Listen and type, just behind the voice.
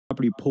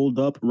property pulled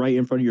up right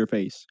in front of your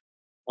face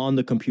on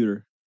the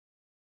computer.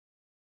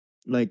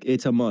 Like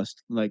it's a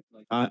must. Like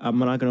I'm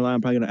not gonna lie,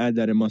 I'm probably gonna add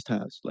that in must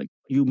haves. Like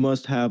you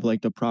must have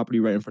like the property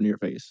right in front of your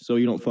face so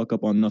you don't fuck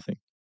up on nothing.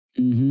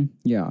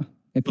 Yeah.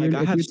 If Like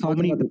I have you're so talking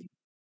many. about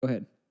go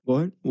ahead. Go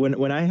ahead.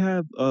 When I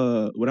have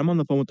when I'm on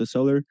the phone with the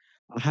seller,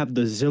 I have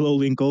the Zillow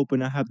link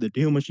open, I have the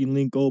deal machine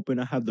link open,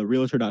 I have the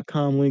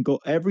realtor.com link,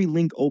 every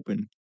link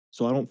open,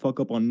 so I don't fuck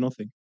up on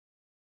nothing.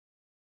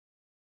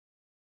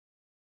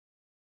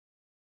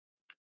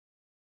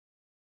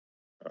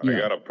 I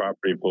got a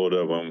property pulled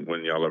up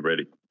when y'all are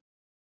ready.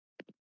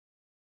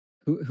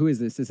 Who is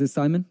this? Is this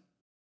Simon?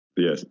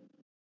 Yes.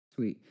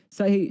 Sweet.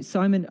 So, hey,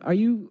 Simon, are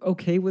you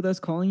okay with us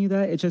calling you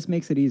that? It just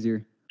makes it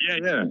easier.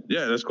 Yeah,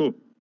 that's cool.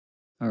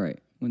 All right,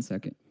 1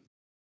 second.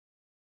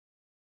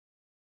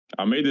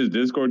 I made this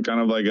Discord kind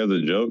of like as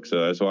a joke,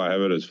 so that's why I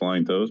have it as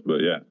Flying Toast,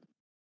 but yeah.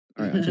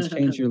 All right, I just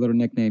changed your little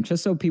nickname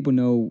just so people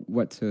know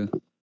what to...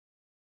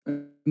 I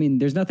mean,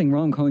 there's nothing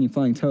wrong calling you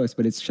Flying Toast,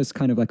 but it's just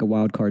kind of like a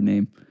wild card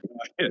name.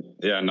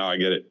 Yeah, no, I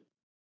get it.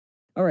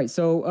 All right,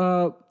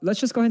 so let's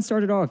just go ahead and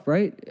start it off,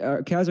 right?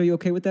 Kaz, are you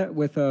okay with that,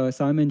 with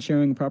Simon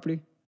sharing a property?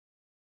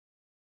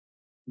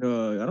 I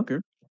don't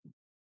care.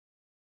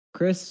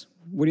 Chris,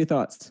 what are your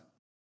thoughts?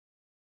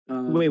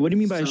 Wait, what do you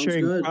mean by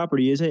sharing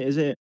property? Isn't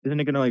it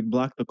gonna like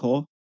block the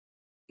call?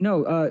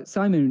 No,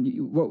 Simon,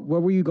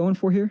 what were you going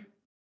for here?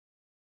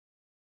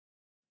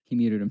 He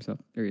muted himself.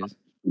 There he is.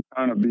 I'm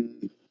trying to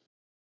be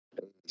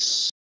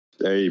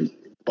a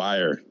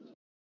buyer.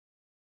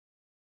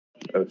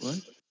 What?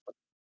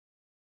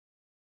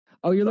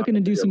 Oh, you're looking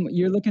to do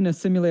you're looking to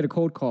simulate a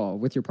cold call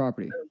with your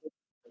property.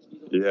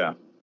 Yeah.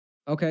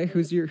 Okay,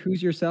 who's your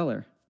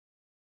seller?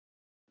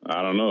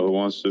 I don't know who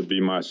wants to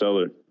be my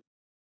seller.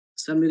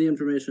 Send me the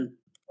information.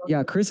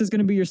 Yeah, Chris is going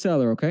to be your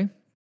seller, okay?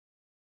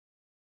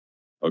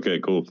 Okay,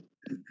 cool.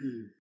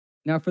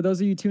 Now, for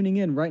those of you tuning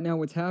in, right now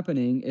what's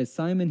happening is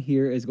Simon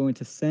here is going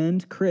to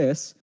send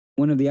Chris,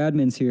 one of the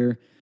admins here,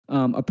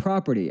 a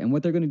property. And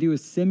what they're going to do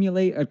is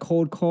simulate a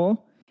cold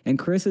call, and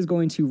Chris is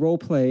going to role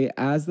play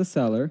as the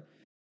seller.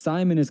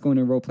 Simon is going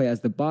to role play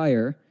as the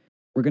buyer.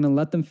 We're going to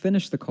let them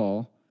finish the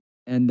call,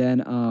 and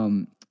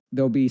then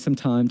there'll be some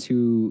time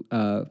to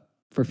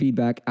for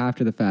feedback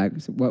after the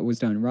fact. So what was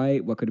done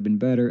right, what could have been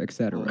better,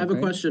 etc. I have a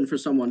question for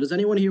someone. Does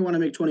anyone here want to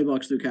make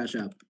 $20 through Cash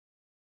App?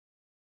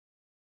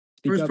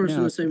 First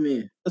person to say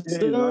me.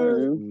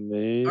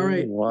 Me? All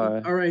right.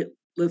 Why? All right.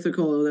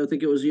 Lithical, I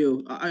think it was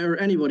you. Or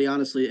anybody,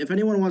 honestly. If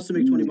anyone wants to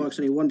make $20,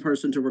 I need one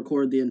person to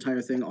record the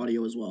entire thing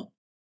audio as well.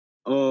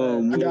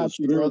 I got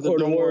you, brother.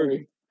 Don't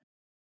worry.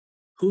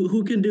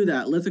 Who can do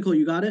that? Lithical,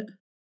 you got it?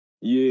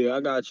 Yeah,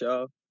 I got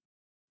y'all.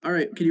 All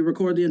right. Can you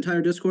record the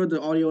entire Discord,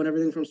 the audio and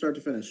everything from start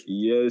to finish?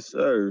 Yes,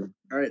 sir.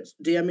 All right.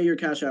 DM me your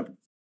Cash App.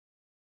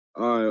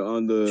 All right,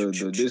 on the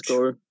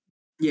Discord?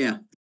 Yeah.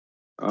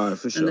 All right,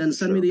 for sure. And then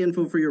send me the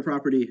info for your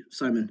property,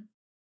 Simon.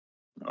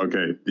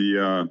 Okay.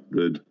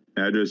 The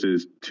address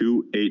is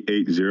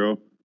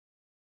 2880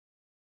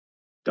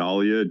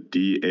 Dahlia,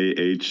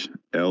 Dahlia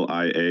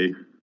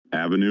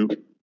Avenue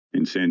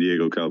in San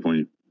Diego,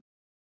 California.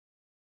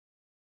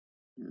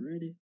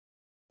 Alrighty.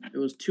 It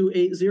was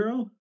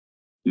 280?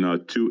 No,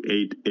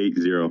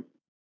 2880.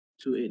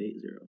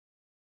 2880.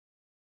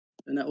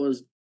 And that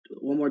was,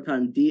 one more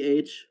time,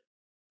 DH?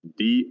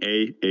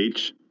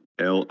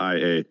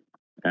 Dahlia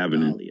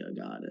Avenue. Dahlia,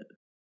 got it.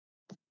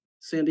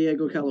 San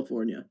Diego,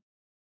 California.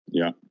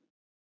 Yeah.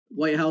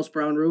 White house,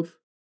 brown roof?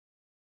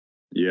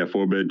 Yeah,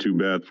 4-bed,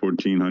 2-bath,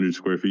 1,400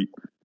 square feet.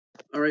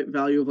 All right,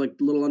 value of like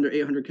a little under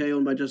 800K,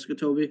 owned by Jessica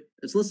Toby.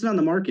 It's listed on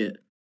the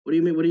market. What do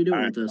you mean? What are you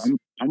doing with this?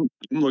 I'm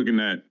looking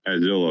at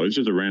Zillow. It's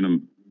just a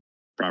random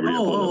property.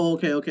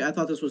 Okay. I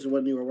thought this was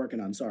what you were working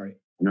on. Sorry.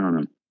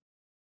 No.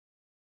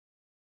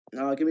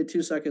 Give me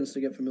 2 seconds to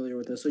get familiar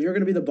with this. So you're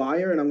going to be the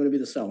buyer, and I'm going to be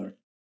the seller.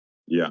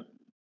 Yeah.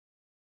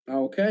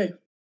 Okay.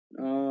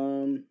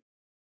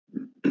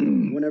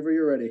 Whenever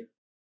you're ready.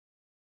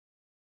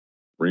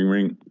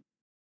 Ring.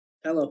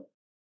 Hello.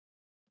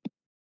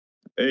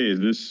 Hey, is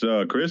this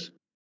Chris?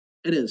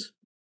 It is.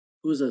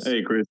 Who's this?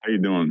 Hey, Chris. How you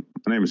doing?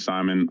 My name is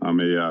Simon. I'm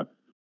a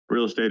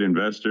real estate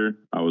investor.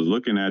 I was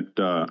looking at.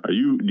 Do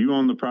you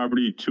own the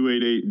property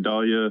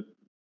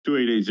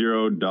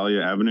 2880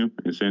 Dahlia Avenue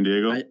in San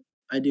Diego?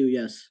 I do.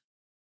 Yes.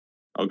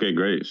 Okay,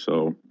 great.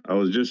 So I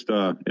was just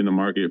in the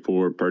market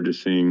for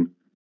purchasing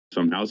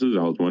some houses.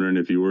 I was wondering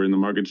if you were in the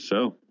market to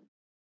sell.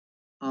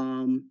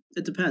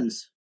 It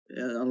depends.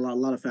 A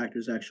lot of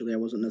factors, actually. I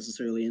wasn't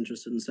necessarily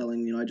interested in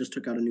selling. I just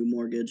took out a new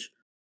mortgage,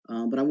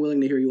 but I'm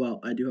willing to hear you out.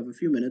 I do have a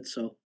few minutes,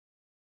 so.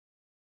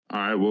 All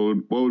right. Well,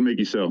 what would make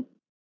you sell?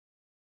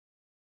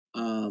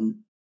 The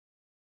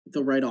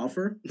right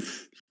offer,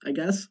 I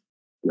guess.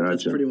 Gotcha.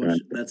 That's pretty much,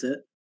 that's it.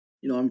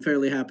 I'm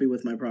fairly happy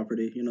with my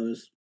property.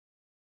 There's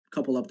a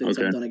couple updates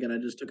I've done. Again, I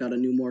just took out a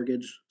new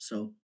mortgage,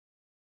 so.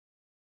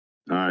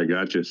 All right,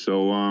 gotcha.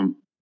 So, if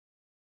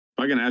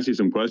I can ask you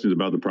some questions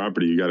about the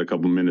property, you got a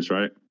couple minutes,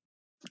 right?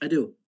 I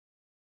do.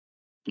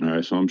 All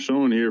right, so I'm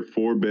showing here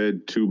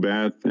 4-bed,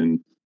 2-bath,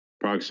 and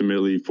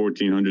approximately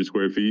 1,400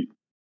 square feet.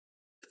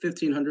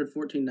 $1,500,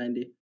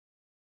 $1,490.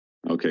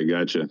 Okay,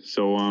 gotcha.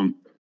 So,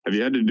 have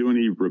you had to do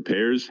any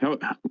repairs?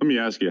 Let me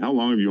ask you, how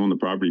long have you owned the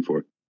property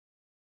for?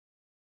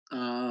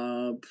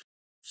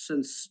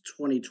 Since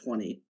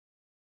 2020,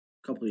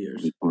 a couple of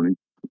years. 2020.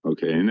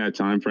 Okay, in that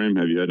time frame,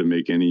 have you had to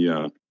make any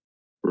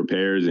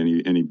repairs,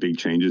 any big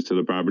changes to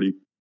the property?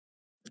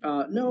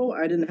 No,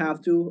 I didn't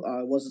have to.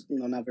 I was,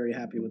 not very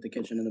happy with the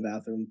kitchen and the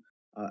bathroom.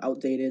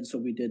 Outdated, so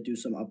we did do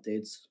some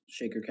updates,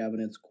 shaker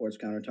cabinets, quartz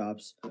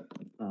countertops.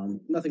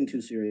 Nothing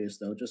too serious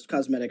though, just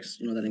cosmetics,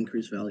 that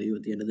increase value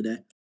at the end of the day.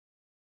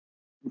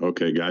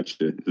 Okay,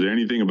 gotcha. Is there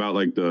anything about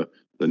like the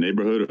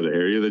neighborhood or the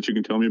area that you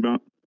can tell me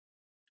about?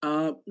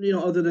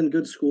 Other than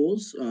good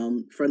schools,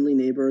 friendly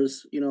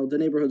neighbors, the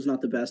neighborhood's not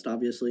the best,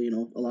 obviously.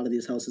 A lot of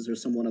these houses are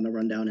somewhat on the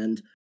rundown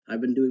end.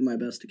 I've been doing my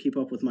best to keep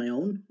up with my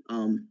own,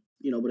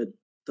 but it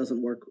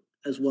doesn't work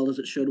as well as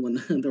it should when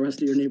the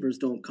rest of your neighbors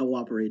don't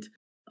cooperate.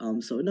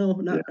 So no,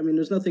 not. Yeah. I mean,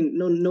 there's nothing,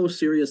 no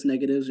serious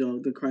negatives.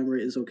 The crime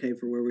rate is okay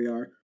for where we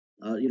are.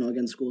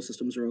 Again, school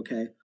systems are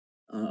okay.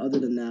 Other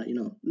than that,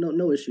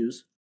 no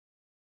issues.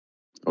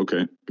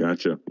 Okay,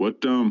 gotcha.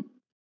 What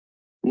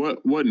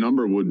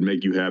number would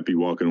make you happy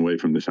walking away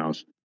from this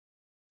house?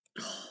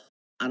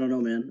 I don't know,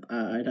 man.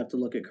 I'd have to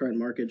look at current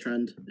market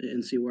trend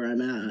and see where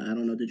I'm at. I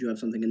don't know. Did you have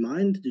something in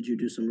mind? Did you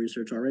do some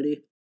research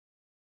already?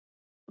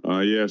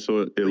 Yeah. So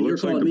it You're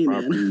looks like calling the me,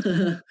 property.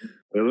 man.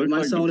 It looks Am I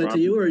like the selling it to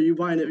property. you, or are you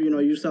buying it?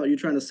 You're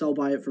trying to sell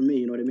buy it from me.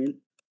 You know what I mean?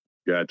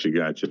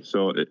 Gotcha.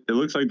 So it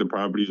looks like the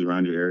properties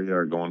around your area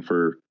are going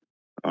for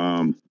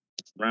around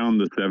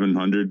the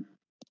 700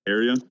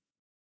 area.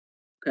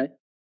 Okay.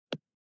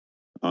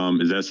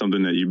 Is that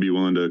something that you'd be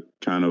willing to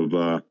kind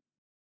of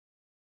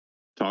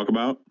talk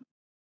about?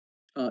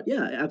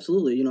 Yeah,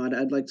 absolutely.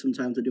 I'd like some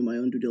time to do my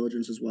own due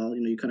diligence as well.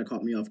 You kind of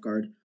caught me off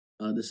guard.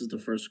 This is the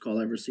first call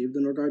I've received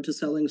in regard to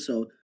selling.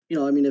 So,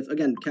 if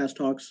again, cash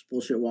talks,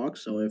 bullshit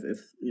walks. So if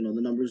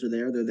the numbers are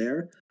there, they're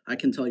there. I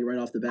can tell you right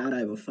off the bat, I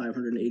have a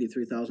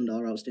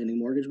 $583,000 outstanding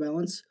mortgage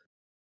balance.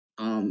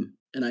 And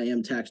I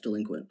am tax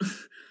delinquent.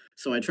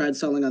 So I tried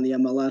selling on the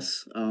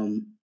MLS.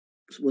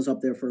 Was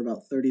up there for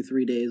about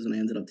 33 days, and I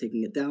ended up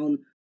taking it down.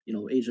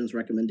 Agents'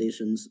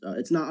 recommendations.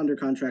 It's not under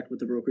contract with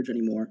the brokerage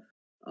anymore.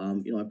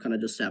 I've kind of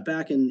just sat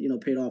back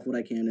and paid off what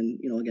I can, and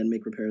again,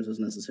 make repairs as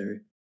necessary.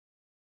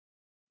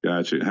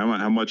 Gotcha.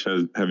 How much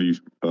have you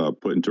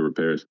put into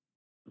repairs?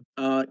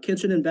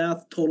 Kitchen and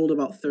bath totaled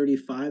about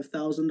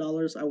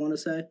 $35,000. I want to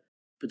say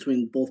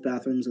between both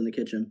bathrooms and the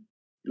kitchen.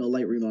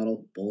 Light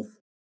remodel, both.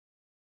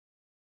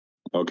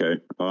 Okay.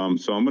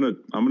 So I'm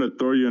gonna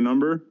throw you a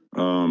number.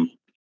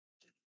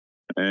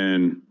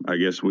 And I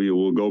guess we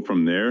will go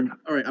from there.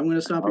 All right, I'm going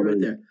to stop you right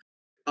there.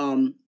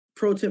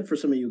 Pro tip for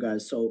some of you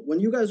guys. So when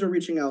you guys are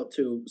reaching out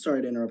to,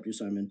 sorry to interrupt you,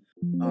 Simon.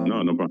 No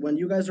problem. When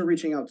you guys are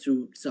reaching out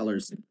to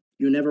sellers,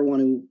 you never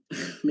want to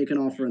make an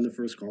offer in the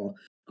first call.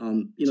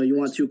 You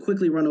want to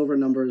quickly run over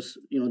numbers,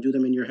 do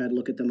them in your head,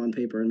 look at them on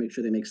paper, and make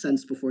sure they make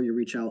sense before you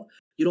reach out.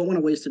 You don't want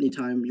to waste any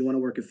time. You want to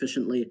work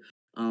efficiently.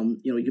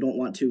 You don't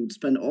want to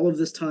spend all of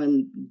this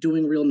time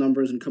doing real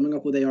numbers and coming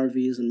up with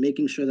ARVs and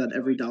making sure that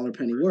every dollar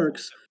penny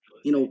works.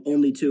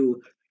 Only to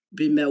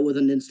be met with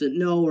an instant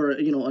no, or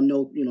a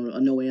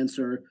no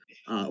answer,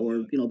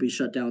 or be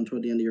shut down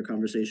toward the end of your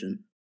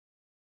conversation.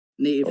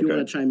 Nate, if you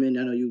want to chime in,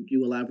 I know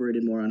you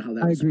elaborated more on how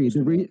that. I agree.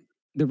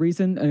 The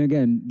reason, and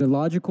again, the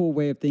logical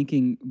way of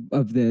thinking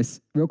of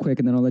this, real quick,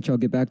 and then I'll let y'all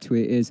get back to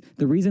it, is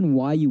the reason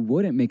why you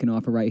wouldn't make an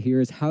offer right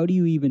here is how do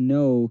you even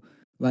know,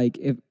 like,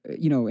 if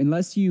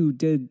unless you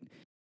did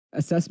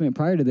assessment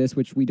prior to this,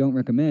 which we don't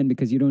recommend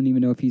because you don't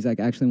even know if he's like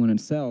actually wanting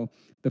to sell.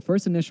 The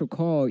first initial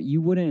call,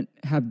 you wouldn't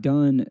have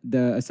done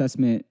the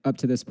assessment up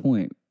to this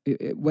point.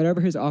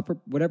 Whatever his offer,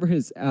 whatever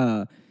his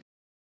happy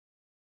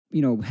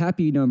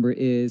number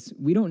is,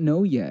 we don't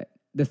know yet.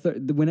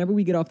 Whenever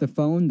we get off the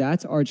phone,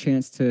 that's our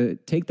chance to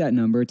take that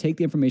number, take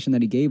the information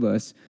that he gave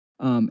us,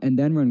 and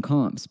then run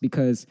comps.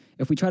 Because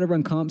if we try to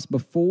run comps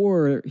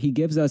before he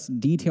gives us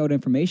detailed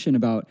information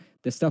about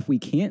the stuff we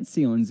can't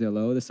see on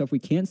Zillow, the stuff we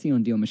can't see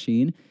on Deal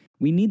Machine,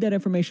 we need that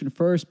information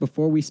first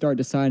before we start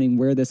deciding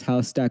where this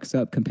house stacks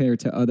up compared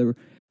to other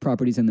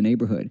properties in the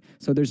neighborhood.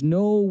 So there's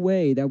no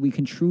way that we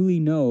can truly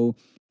know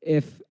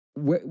if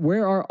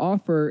where our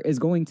offer is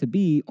going to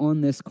be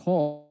on this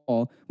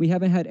call. We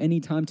haven't had any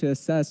time to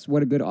assess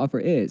what a good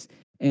offer is.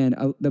 And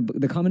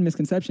the common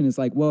misconception is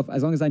like, well,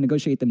 as long as I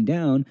negotiate them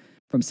down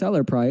from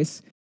seller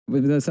price,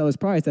 with the seller's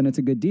price, then it's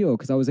a good deal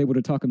because I was able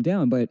to talk them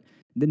down. But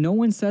no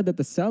one said that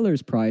the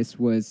seller's price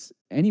was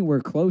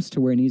anywhere close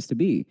to where it needs to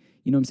be.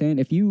 You know what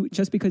I'm saying?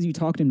 Just because you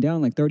talked him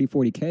down like 30,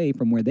 40K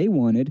from where they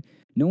wanted,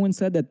 no one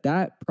said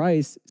that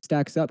price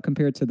stacks up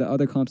compared to the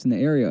other comps in the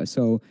area.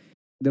 So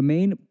the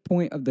main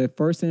point of the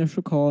first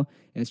initial call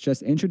is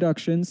just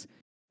introductions,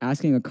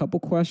 asking a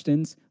couple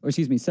questions,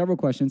 several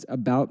questions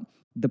about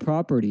the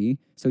property.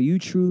 So you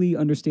truly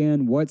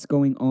understand what's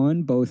going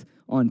on, both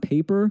on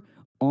paper,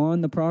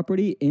 on the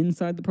property,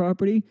 inside the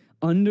property,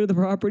 under the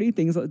property,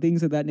 things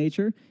of that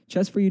nature,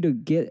 just for you to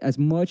get as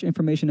much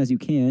information as you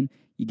can.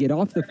 You get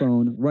off the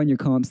phone, run your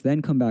comps,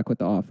 then come back with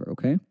the offer,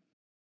 okay?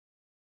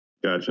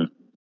 Gotcha.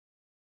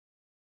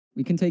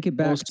 We can take it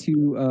back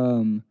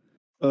Also,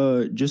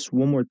 to just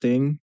one more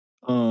thing.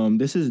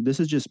 This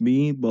is just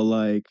me, but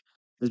like,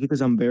 it's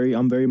because I'm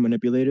very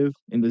manipulative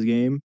in this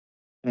game,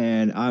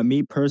 and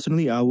me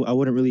personally, I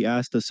wouldn't really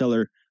ask the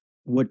seller,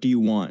 "What do you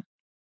want?"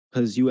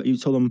 Because you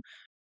told them,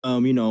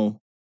 you know,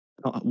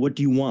 what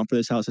do you want for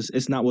this house?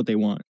 It's not what they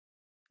want.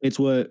 It's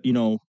what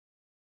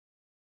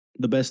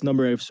the best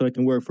number so it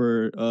can work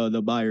for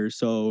the buyers.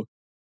 So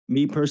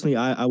me personally,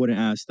 I wouldn't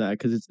ask that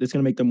because it's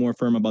gonna make them more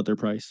firm about their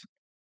price,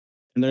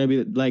 and they're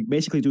gonna be like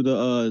basically through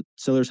the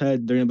seller's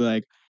head, they're gonna be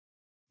like,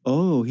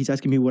 oh, he's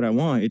asking me what I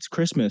want. It's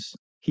Christmas.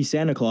 He's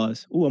Santa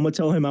Claus. Ooh, I'm gonna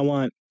tell him I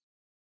want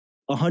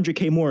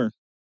 100K more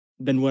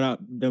than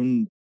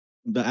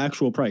the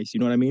actual price. You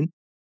know what I mean?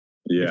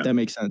 If Yeah. that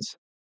makes sense.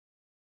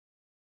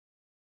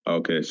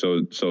 Okay.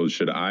 So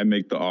should I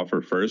make the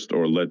offer first,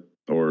 or let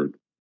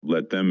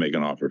them make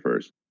an offer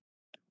first?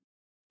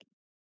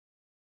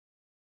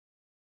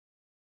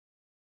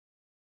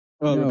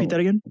 Repeat no. that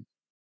again.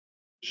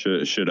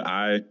 Should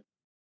I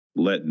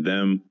let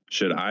them?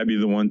 Should I be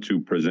the one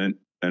to present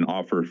an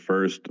offer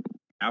first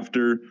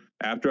after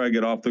I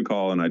get off the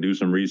call and I do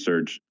some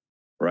research,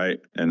 right?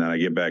 And then I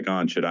get back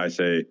on. Should I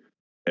say,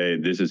 "Hey,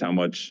 this is how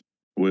much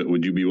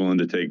would you be willing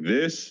to take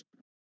this?"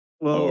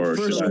 Well, Or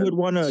first should you I? would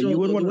wanna So you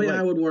would the wanna way like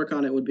I would work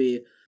on it would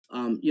be,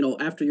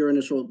 after your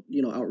initial,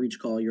 outreach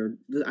call,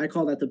 I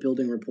call that the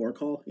building rapport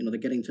call, the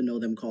getting to know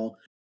them call.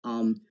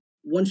 Um,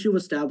 Once you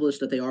establish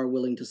that they are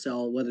willing to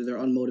sell, whether they're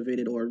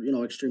unmotivated or,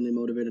 extremely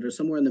motivated or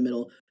somewhere in the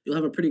middle, you'll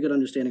have a pretty good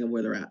understanding of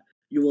where they're at.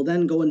 You will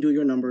then go and do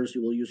your numbers.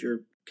 You will use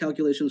your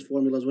calculations,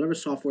 formulas, whatever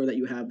software that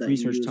you have that you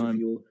research use. If time.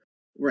 you,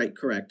 right,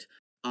 correct.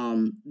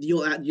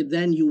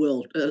 Then you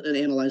will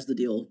analyze the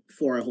deal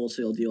for a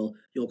wholesale deal.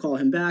 You'll call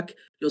him back.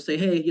 You'll say,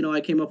 hey,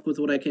 I came up with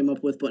what I came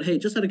up with, but hey,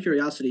 just out of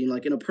curiosity,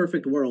 like in a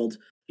perfect world,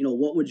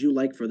 what would you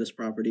like for this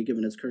property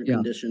given its current Yeah.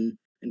 condition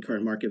and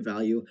current market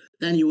value?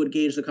 Then you would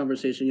gauge the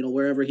conversation,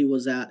 wherever he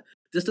was at.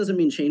 This doesn't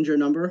mean change your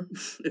number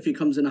if he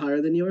comes in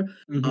higher than you.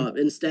 Hmm.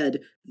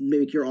 Instead,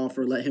 make your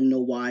offer, let him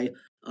know why.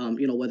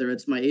 Whether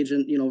it's my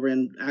agent,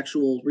 ran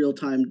actual real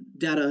time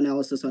data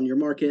analysis on your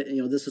market,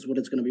 and this is what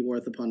it's going to be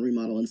worth upon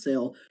remodel and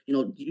sale.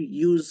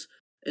 Use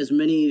as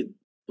many,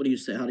 what do you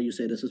say? How do you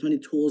say this? As many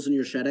tools in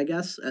your shed, I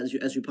guess, as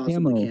you possibly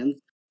Ammo.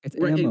 can. It's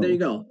Right, hey, there ammo. you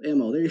go,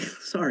 ammo. There,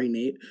 sorry,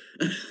 Nate.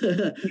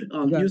 You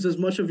got Use as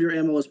much of your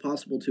ammo as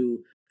possible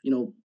to,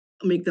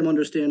 make them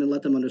understand and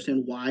let them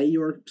understand why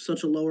you're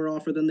such a lower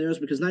offer than theirs.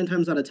 Because 9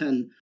 times out of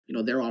 10,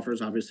 their offer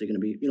is obviously going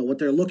to be, what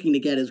they're looking to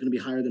get is going to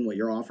be higher than what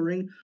you're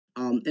offering.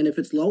 And if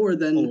it's lower,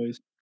 Always.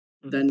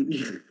 then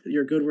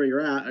you're good where you're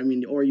at. I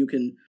mean, or you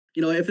can,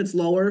 if it's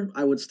lower,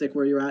 I would stick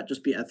where you're at.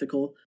 Just be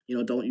ethical.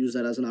 Don't use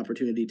that as an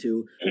opportunity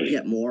to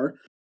get more.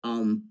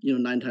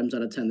 9 times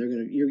out of 10, they're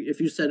gonna.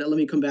 If you said, "Let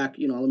me come back,"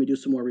 let me do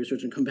some more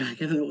research and come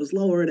back, and it was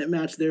lower and it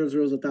matched theirs,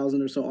 there was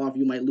 1,000 or so off,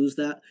 you might lose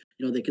that.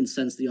 They can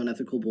sense the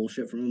unethical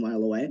bullshit from a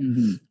mile away.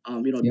 Mhm.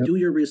 Yep. Do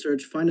your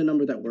research, find a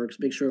number that works,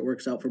 make sure it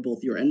works out for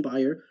both your end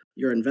buyer,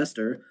 your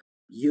investor,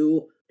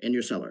 you, and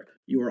your seller.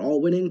 You are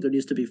all winning. There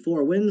needs to be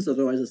 4 wins,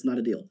 otherwise it's not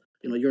a deal.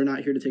 You're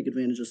not here to take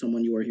advantage of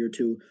someone. You are here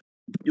to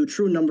do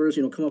true numbers,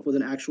 come up with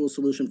an actual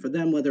solution for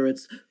them, whether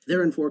it's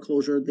they're in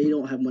foreclosure, they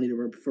don't have money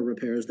for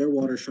repairs, their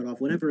water shut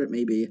off, whatever it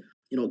may be.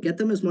 Get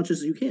them as much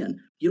as you can.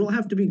 You don't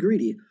have to be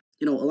greedy.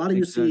 A lot of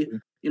you see,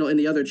 Exactly. in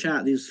the other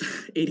chat, these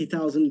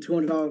 $80,000,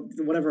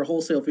 $200, whatever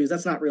wholesale fees.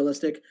 That's not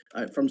realistic.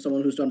 From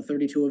someone who's done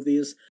 32 of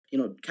these,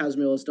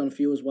 Casmil has done a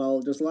few as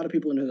well. There's a lot of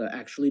people in here that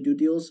actually do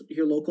deals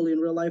here locally in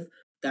real life.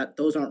 That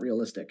those aren't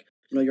realistic.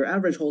 Your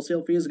average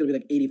wholesale fee is going to be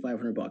like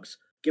 $8,500,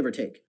 give or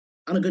take,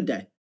 on a good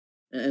day.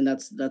 And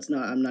that's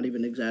not, I'm not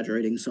even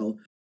exaggerating. So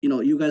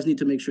you guys need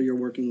to make sure you're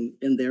working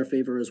in their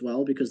favor as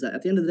well, because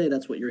at the end of the day,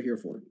 that's what you're here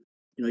for.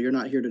 You're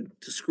not here to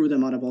screw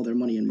them out of all their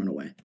money and run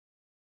away.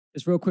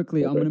 Just real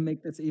quickly, I'm going to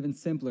make this even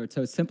simpler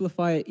to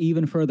simplify it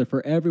even further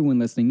for everyone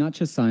listening, not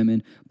just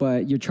Simon,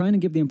 but you're trying to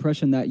give the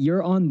impression that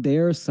you're on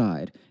their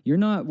side. You're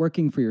not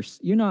working for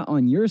you're not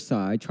on your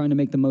side trying to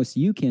make the most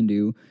you can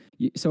do.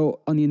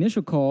 So on the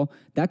initial call,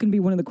 that can be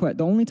one of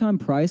the only time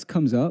price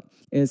comes up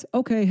is,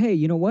 okay, hey,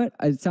 you know what?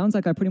 It sounds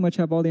like I pretty much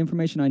have all the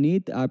information I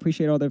need. I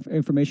appreciate all the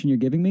information you're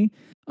giving me.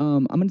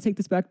 I'm going to take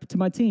this back to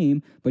my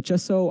team, but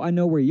just so I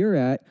know where you're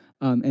at,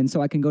 and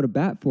so I can go to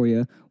bat for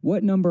you,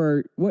 what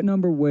number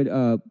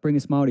would bring a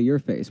smile to your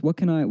face? What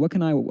can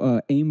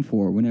I aim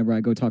for whenever I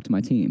go talk to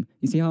my team?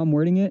 You see how I'm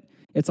wording it?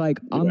 It's like,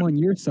 I'm on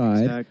your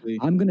side. Exactly.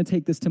 I'm going to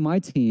take this to my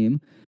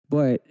team,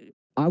 but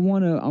I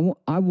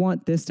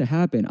want this to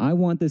happen. I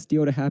want this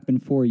deal to happen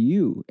for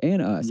you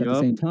and us at the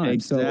Yup. same time.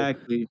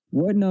 Exactly. So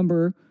what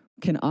number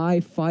can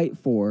I fight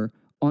for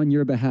on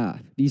your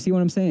behalf? Do you see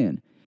what I'm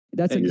saying?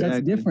 That's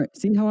Exactly. different.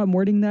 See how I'm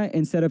wording that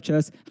instead of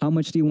just how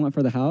much do you want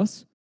for the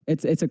house? Do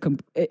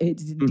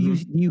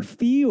you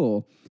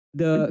feel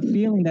the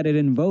feeling that it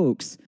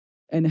invokes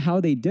and how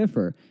they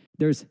differ?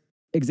 There's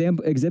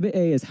exhibit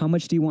A is how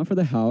much do you want for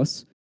the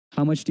house?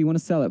 How much do you want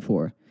to sell it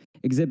for?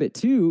 Exhibit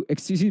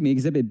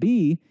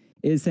B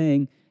is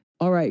saying,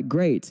 all right,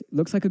 great.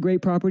 Looks like a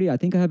great property. I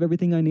think I have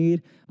everything I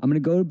need. I'm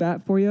going to go to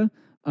bat for you.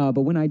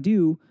 But when I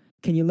do,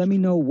 can you let me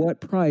know what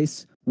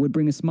price would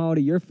bring a smile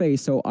to your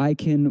face so I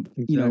can,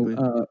 Exactly.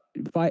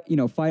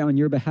 fight on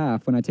your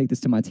behalf when I take this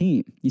to my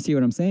team? You see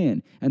what I'm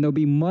saying? And they'll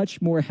be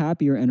much more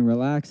happier and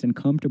relaxed and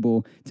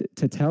comfortable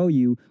to tell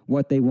you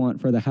what they want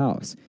for the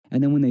house.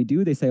 And then when they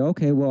do, they say,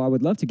 okay, well, I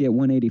would love to get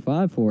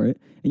 185 for it.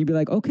 And you'd be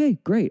like, okay,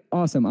 great,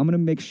 awesome. I'm going to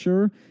make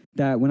sure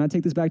that when I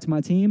take this back to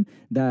my team,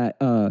 that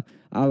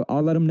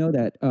I'll let them know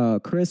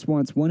that Chris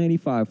wants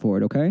 185 for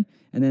it, okay?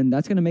 And then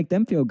that's going to make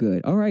them feel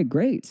good. All right,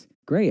 great.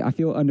 I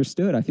feel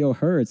understood. I feel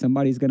heard.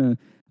 Somebody's going to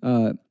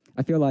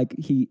I feel like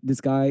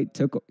this guy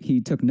took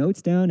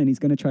notes down and he's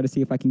going to try to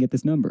see if I can get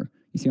this number.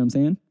 You see what I'm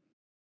saying?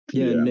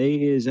 Yeah,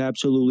 Nate is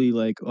absolutely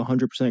like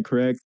 100%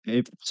 correct.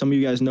 If some of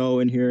you guys know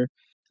in here,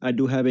 I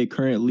do have a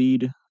current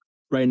lead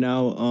right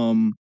now.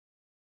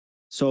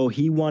 So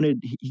he's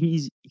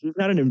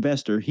not an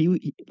investor.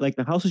 Like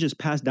the house was just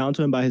passed down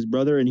to him by his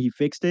brother and he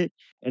fixed it.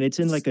 And it's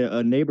in like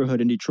a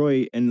neighborhood in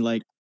Detroit. And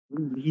like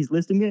he's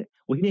listing it.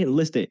 Well, he didn't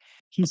list it.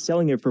 He's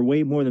selling it for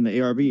way more than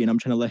the ARV. And I'm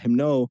trying to let him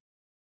know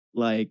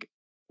like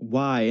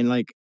why. And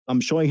like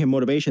I'm showing him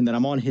motivation that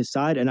I'm on his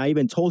side. And I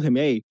even told him,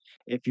 hey,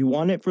 if you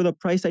want it for the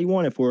price that you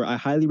want it for, I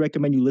highly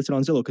recommend you list it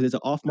on Zillow because it's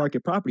an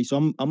off-market property.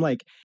 So I'm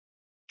like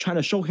trying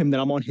to show him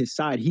that I'm on his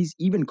side. He's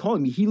even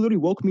calling me. He literally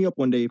woke me up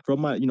one day from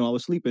my, I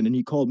was sleeping and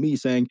he called me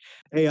saying,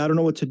 hey, I don't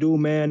know what to do,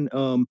 man.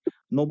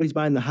 Nobody's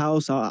buying the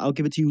house. I'll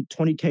give it to you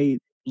 20K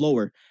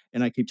lower.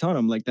 And I keep telling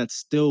him like, that's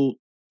still,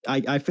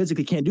 I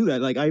physically can't do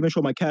that. Like I even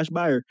showed my cash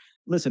buyer,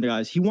 listen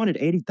guys, he wanted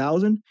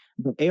 80,000.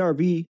 The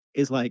ARV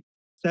is like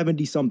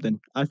 70 something.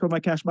 I showed my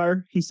cash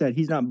buyer. He said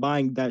he's not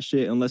buying that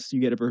shit unless you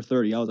get it for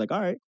 30. I was like,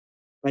 all right.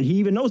 And he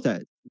even knows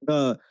that.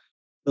 The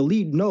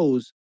lead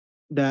knows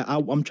that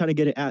I'm trying to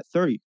get it at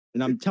 30.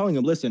 And I'm telling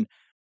him, listen,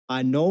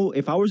 I know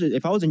if I was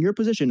in your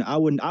position, I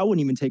wouldn't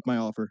even take my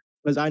offer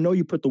because I know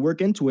you put the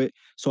work into it.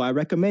 So I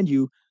recommend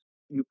you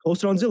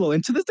post it on Zillow.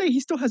 And to this day, he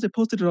still hasn't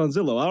posted it on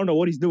Zillow. I don't know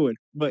what he's doing,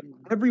 but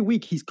every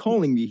week he's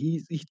calling me.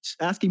 He's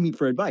asking me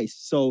for advice.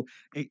 So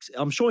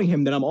I'm showing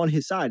him that I'm on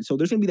his side. So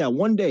there's gonna be that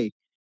one day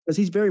because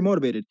he's very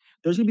motivated.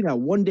 There's gonna be that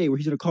one day where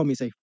he's gonna call me and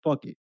say,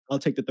 "Fuck it, I'll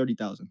take the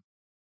 30,000."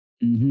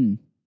 Mm-hmm.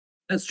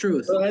 That's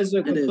truth. So as a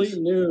It complete is.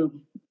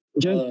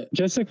 noob,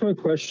 just a quick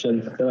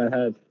question that I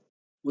had.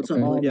 What's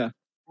Okay. up, Mike?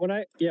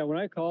 Yeah. When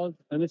I called,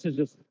 and this is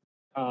just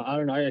I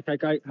don't know, I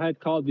had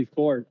called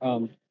before,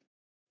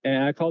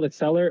 and I called a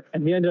seller,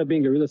 and he ended up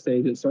being a real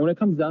estate agent. So when it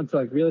comes down to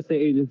like real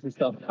estate agents and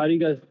stuff, how do you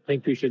guys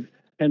think we should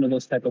handle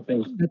those type of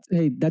things?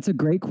 That's a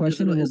great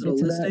question. And we'll Is it a get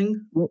to that.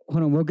 listing? Well,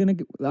 hold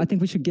on. I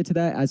think we should get to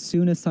that as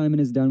soon as Simon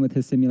is done with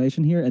his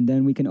simulation here, and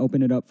then we can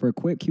open it up for a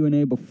quick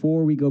Q&A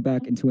before we go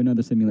back into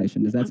another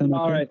simulation. Does that sound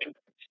okay? All right.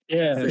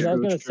 Yeah, Fair. because I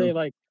was gonna True.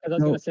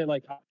 say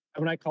like,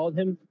 when I called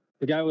him,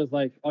 the guy was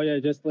like, "Oh yeah,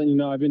 just letting you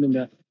know, I've been in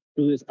the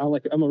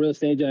I'm a real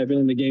estate agent. I've been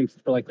in the game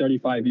for like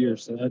 35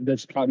 years." So that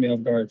just caught me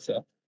off guard.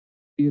 So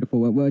Beautiful.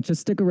 Well,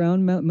 just stick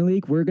around,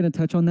 Malik. We're going to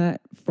touch on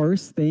that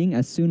first thing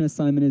as soon as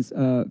Simon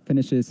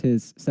finishes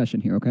his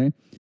session here, okay?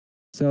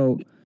 So,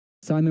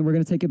 Simon, we're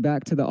going to take it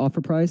back to the offer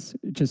price.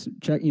 Just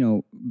check,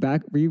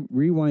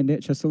 rewind it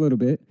just a little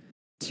bit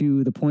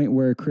to the point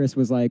where Chris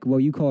was like, well,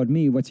 you called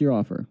me. What's your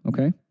offer?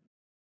 Okay?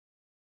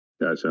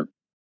 Gotcha.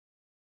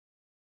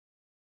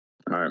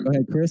 All right. Go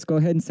ahead, Chris. Go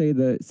ahead and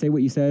say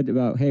what you said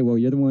about, hey, well,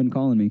 you're the one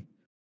calling me.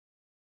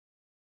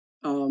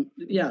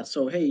 Yeah.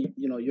 So hey,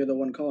 you're the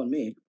one calling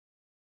me.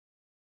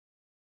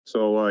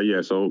 So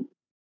so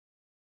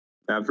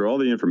after all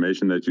the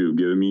information that you've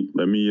given me,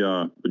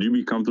 would you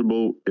be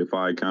comfortable if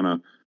I kind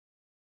of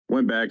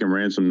went back and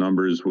ran some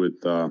numbers with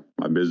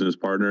my business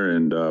partner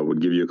and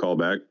would give you a call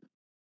back?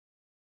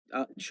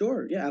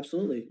 Sure. Yeah,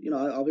 absolutely.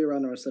 I'll be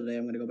around the rest of the day.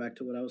 I'm going to go back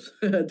to what I was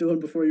doing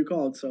before you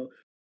called. So.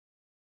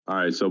 All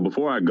right. So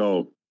before I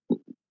go,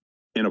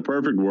 in a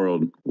perfect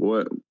world,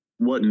 what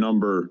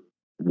number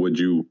would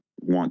you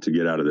want to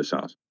get out of this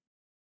house?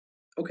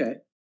 Okay.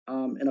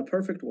 In a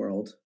perfect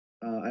world,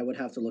 I would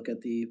have to look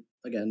at the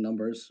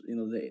numbers.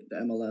 The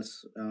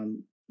MLS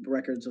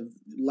records of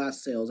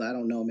last sales. I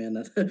don't know,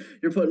 man.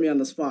 You're putting me on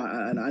the spot,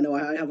 and I know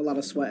I have a lot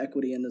of sweat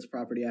equity in this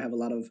property. I have a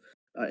lot of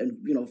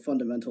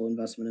fundamental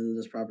investment in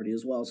this property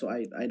as well. So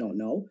I don't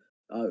know.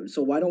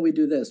 So why don't we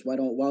do this?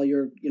 While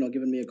you're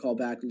giving me a call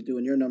back,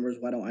 doing your numbers,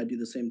 why don't I do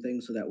the same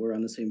thing so that we're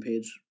on the same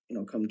page?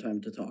 Come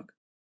time to talk.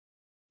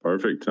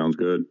 Perfect. Sounds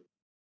good.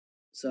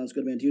 Sounds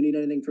good, man. Do you need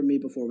anything from me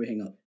before we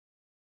hang up?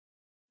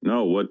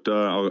 No. What?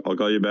 I'll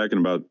call you back in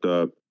about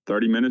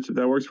 30 minutes if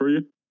that works for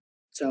you.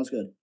 Sounds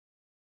good.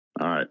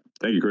 All right.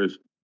 Thank you, Chris.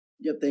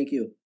 Yep. Thank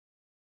you.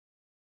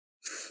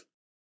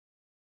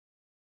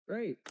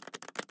 Great.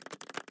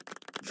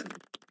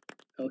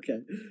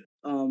 Okay.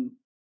 All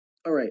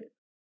right.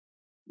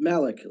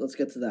 Malik, let's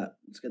get to that.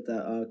 Let's get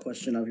that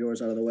question of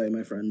yours out of the way,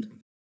 my friend.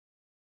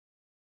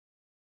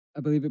 I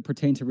believe it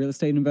pertained to real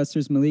estate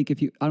investors. Malik,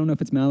 I don't know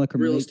if it's Malik or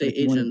Real Malik, estate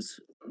agents.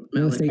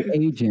 Real Malik. estate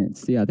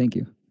agents. Yeah, thank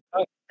you.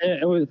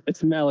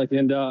 it's Malik,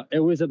 and it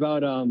was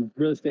about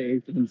real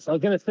estate agents. I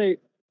was gonna say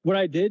what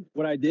I did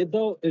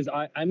though is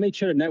I made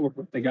sure to network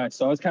with the guy.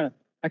 So I was kind of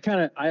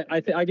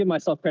I give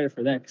myself credit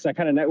for that because I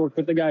kind of networked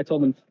with the guy. I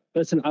told him,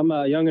 listen, I'm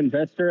a young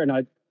investor and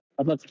I'd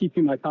love to keep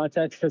you my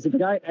contacts because the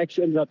guy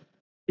actually ended up,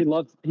 he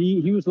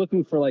was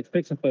looking for like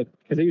fix and flip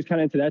because he was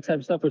kind of into that type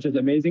of stuff, which is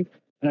amazing.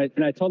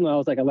 And I told him, I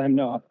was like, I let him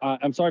know.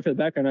 I'm sorry for the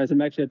background noise.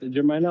 I'm actually at the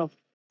gym right now.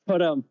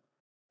 But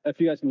if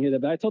you guys can hear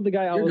that, but I told the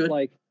guy, You're good.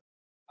 what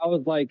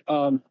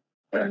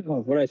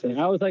did I say?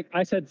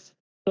 I said,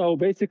 so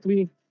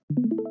basically,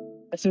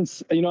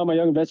 since I'm a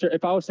young investor,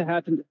 if I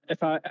happen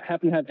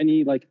to have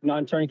any like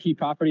non-turnkey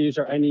properties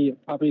or any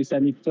properties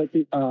that need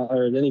flipping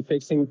or any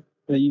fixing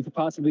that you could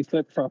possibly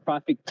flip for a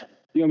profit,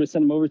 you want me to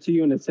send them over to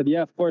you? And I said,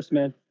 yeah, of course,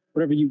 man.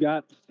 Whatever you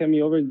got, send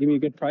me over, give me a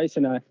good price,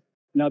 and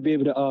I'll be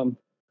able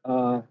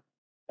to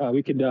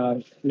we could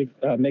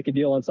make a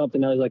deal on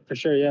something. I was like, for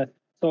sure, yeah.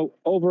 So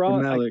overall,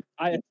 Malik.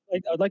 I'd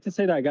like to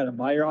say that I got a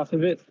buyer off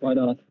of it,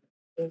 but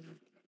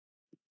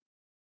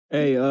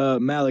Hey,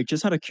 Malik,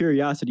 just out of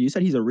curiosity, you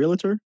said he's a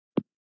realtor?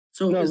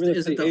 So No, is real it the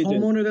estate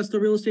agent. homeowner that's the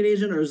real estate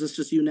agent, or is this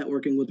just you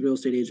networking with real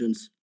estate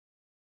agents?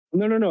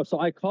 no. So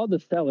I called the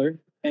seller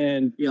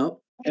and Yep.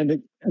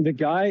 the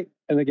guy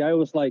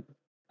was like,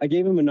 I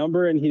gave him a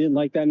number and he didn't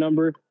like that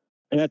number.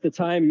 And at the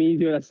time,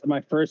 that's my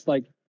first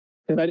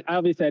because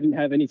I didn't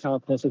have any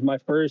confidence. It was my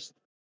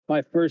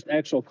first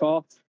actual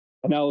call,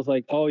 and I was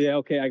like, oh yeah,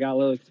 okay. I got a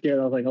little scared.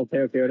 I was like,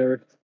 okay,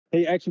 whatever.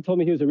 He actually told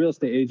me he was a real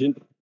estate agent,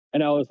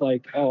 and I was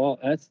like, oh,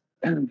 well,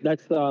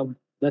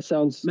 that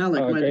sounds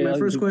Malik, great. my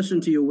first question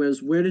to you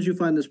was, where did you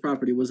find this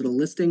property? Was it a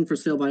listing for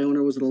sale by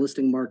owner? Was it a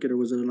listing market, or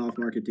was it an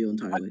off-market deal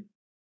entirely?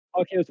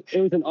 Okay,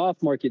 it was an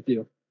off-market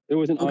deal. It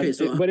was an Okay,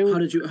 so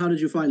how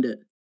did you find it?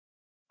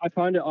 I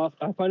found it on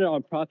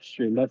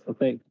PropStream. That's the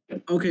thing.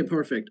 Okay,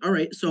 perfect. All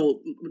right.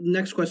 So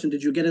next question,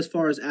 did you get as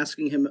far as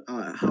asking him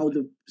how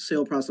the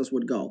sale process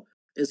would go?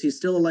 Is he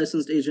still a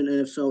licensed agent? And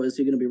if so, is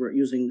he going to be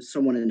using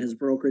someone in his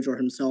brokerage or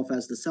himself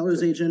as the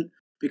seller's agent?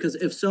 Because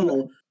if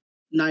so,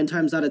 9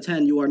 times out of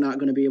 10, you are not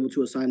going to be able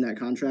to assign that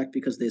contract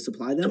because they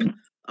supply them.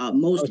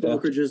 Most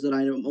brokerages that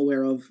I am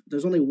aware of,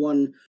 there's only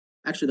one,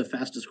 actually the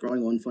fastest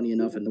growing one, funny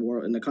enough, in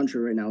the country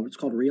right now. It's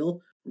called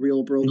Real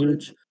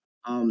Brokerage.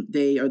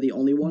 They are the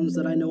only ones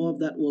that I know of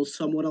that will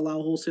somewhat allow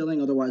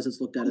wholesaling. Otherwise, it's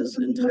looked at as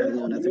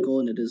entirely unethical,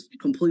 and it is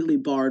completely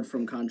barred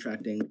from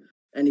contracting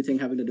anything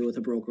having to do with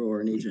a broker or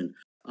an agent.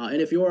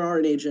 And if you are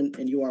an agent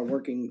and you are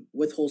working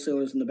with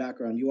wholesalers in the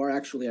background, you are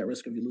actually at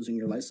risk of you losing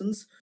your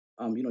license.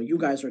 You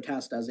guys are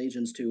tasked as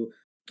agents to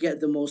get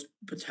the most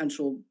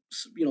potential,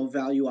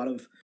 value out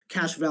of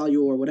cash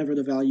value or whatever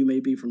the value may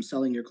be from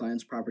selling your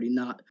client's property,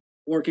 not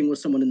working with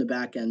someone in the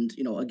back end,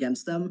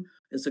 against them.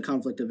 It's a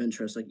conflict of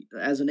interest. Like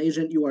as an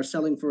agent, you are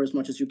selling for as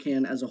much as you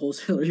can. As a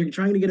wholesaler, you're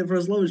trying to get it for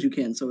as low as you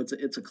can. So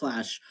it's a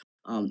clash.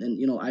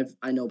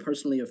 I know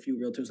personally a few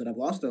realtors that have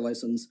lost their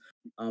license,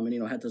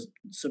 and had to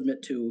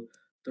submit to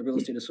the real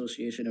estate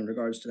association in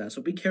regards to that.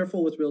 So be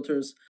careful with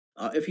realtors.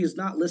 If he's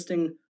not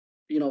listing,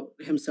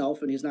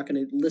 himself, and he's not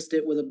going to list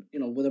it with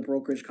a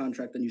brokerage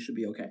contract, then you should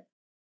be okay.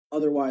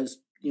 Otherwise,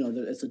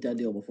 it's a dead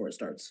deal before it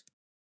starts.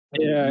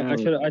 Yeah, I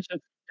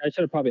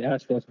should have probably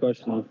asked those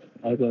questions.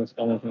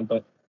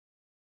 But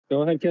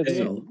go ahead,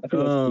 Kevin.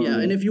 So,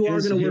 and if you are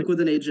going to work with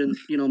an agent,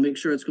 make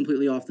sure it's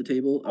completely off the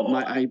table.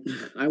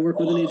 I work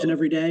with an agent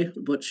every day,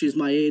 but she's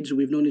my age.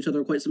 We've known each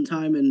other quite some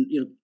time, and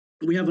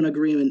we have an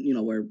agreement,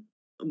 where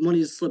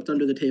money's slipped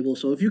under the table.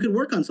 So if you could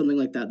work on something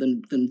like that,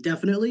 then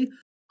definitely.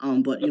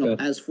 But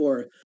as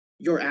for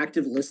your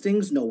active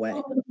listings, no way.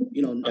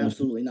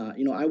 Absolutely not.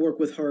 I work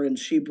with her, and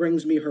she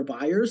brings me her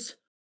buyers.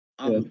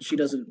 She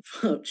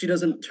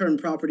doesn't turn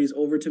properties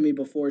over to me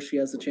before she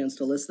has the chance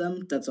to list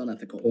them. That's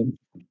unethical.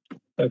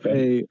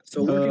 Okay.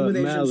 So working with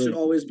agents Malik, should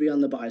always be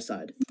on the buy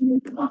side.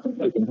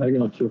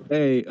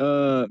 Hey,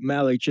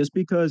 Malik, just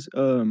because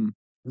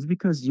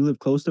you live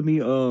close to me,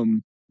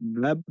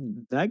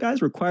 that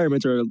guy's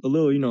requirements are a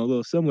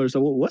little similar.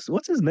 So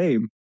what's his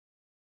name?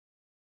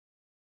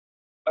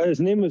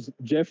 His name was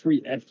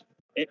Jeffrey F.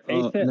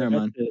 Never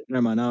mind. I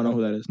don't know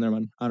who that is. Never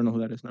mind. I don't know who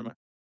that is. Never mind.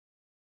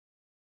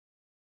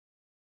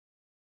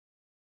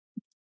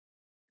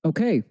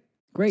 Okay,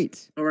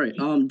 great. All right.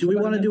 Do we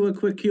want to do a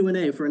quick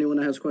Q&A for anyone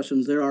that has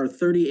questions? There are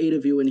 38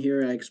 of you in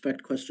here. I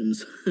expect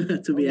questions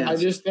to be asked. I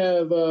just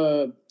have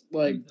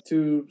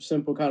two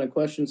simple kind of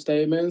question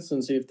statements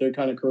and see if they're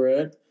kind of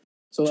correct.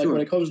 So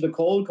when it comes to the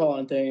cold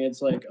calling thing,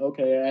 it's like,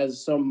 okay,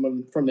 as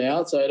someone from the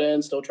outside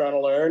end still trying to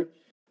learn,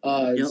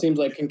 it seems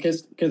like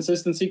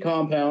consistency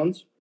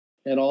compounds,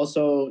 and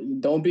also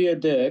don't be a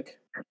dick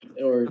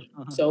or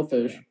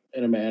selfish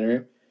in a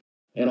manner.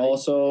 And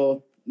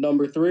also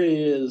number 3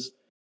 is,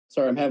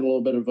 sorry, I'm having a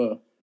little bit of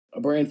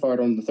a brain fart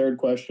on the third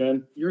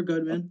question. You're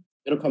good, man.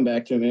 It'll come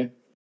back to me.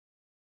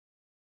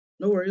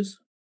 No worries.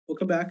 We'll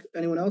come back.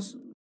 Anyone else?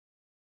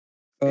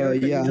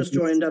 Eric, you just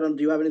joined. Do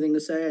you have anything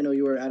to say? I know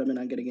you were adamant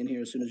on getting in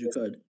here as soon as you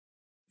could.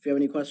 If you have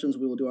any questions,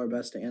 we will do our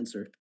best to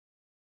answer.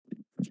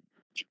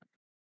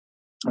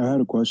 I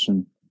had a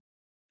question.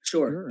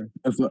 Sure.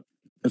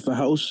 If a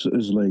house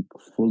is like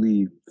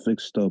fully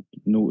fixed up,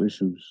 no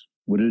issues,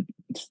 would it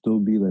still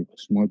be like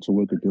smart to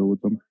work a deal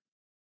with them?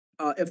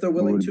 If they're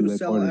willing would it be to like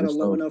sell part of at the a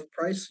low stuff? enough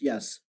price,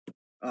 yes.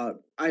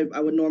 I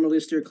would normally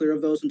steer clear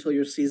of those until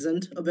you're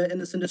seasoned a bit in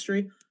this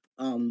industry.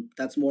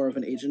 That's more of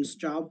an agent's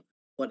job,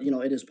 but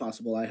it is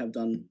possible. I have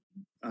done,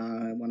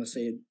 I want to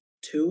say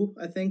 2,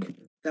 I think,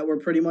 that were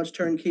pretty much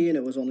turnkey, and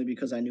it was only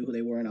because I knew who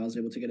they were and I was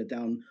able to get it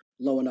down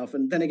low enough.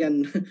 And then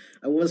again,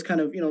 I was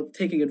kind of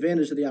taking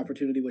advantage of the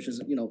opportunity, which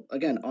is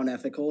again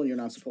unethical, and you're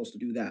not supposed to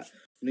do that.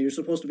 You're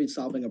supposed to be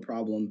solving a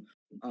problem,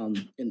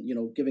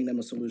 and giving them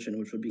a solution,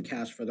 which would be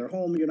cash for their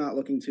home. You're not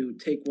looking to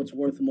take what's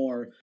worth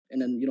more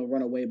and then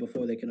run away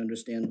before they can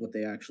understand what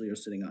they actually are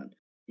sitting on.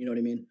 You know what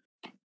I mean?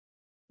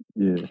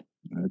 Yeah.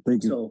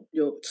 Thank you.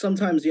 So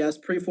sometimes yes,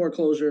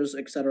 pre-foreclosures,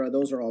 etc.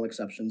 Those are all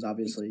exceptions.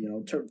 Obviously,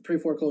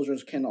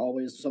 pre-foreclosures can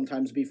always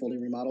sometimes be fully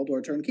remodeled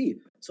or turnkey.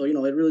 So it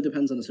really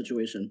depends on the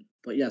situation.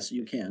 But yes,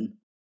 you can.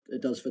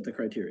 It does fit the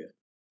criteria.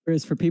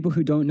 Chris, for people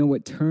who don't know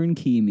what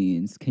turnkey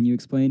means, can you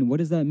explain what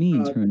does that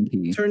mean?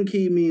 Turnkey.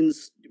 Turnkey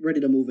means ready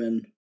to move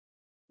in.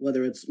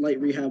 Whether it's light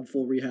rehab,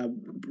 full rehab,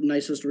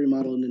 nicest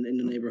remodel in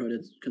the neighborhood,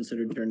 it's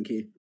considered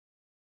turnkey.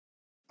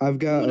 I've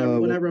got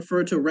when I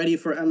refer to ready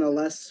for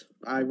MLS,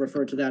 I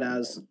refer to that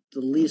as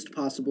the least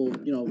possible,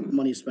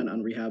 money spent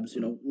on rehabs.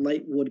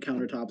 Light wood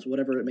countertops,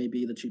 whatever it may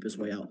be, the cheapest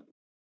way out.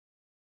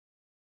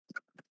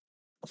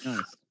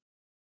 Nice.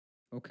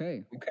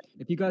 Okay.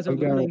 If you guys are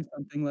learning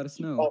something, let us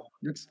know.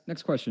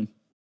 Next question.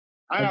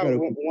 I have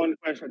one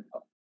question.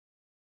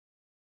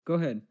 Go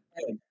ahead.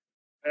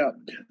 Yeah.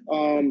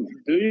 Do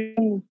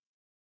you?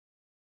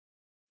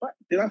 What?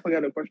 Did I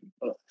forget the question?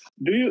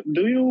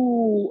 Do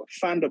you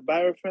find the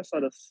buyer first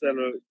or the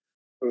seller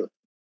first?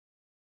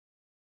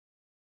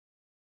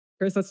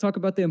 Chris, let's talk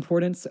about the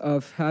importance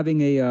of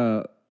having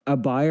a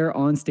buyer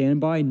on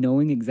standby,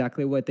 knowing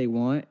exactly what they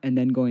want, and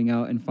then going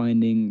out and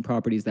finding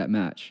properties that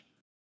match.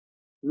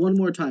 One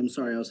more time.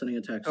 Sorry, I was sending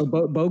a text. So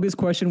Boga's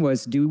question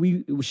was,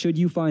 should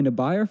you find a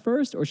buyer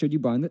first or should you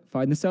find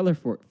the seller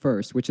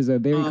first, which is a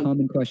very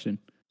common question.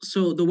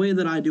 So the way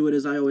that I do it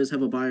is I always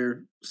have a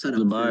buyer set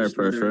up first,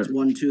 whether it's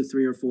 1, 2,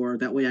 3, or 4.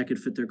 That way I could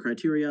fit their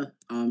criteria.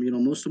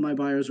 Most of my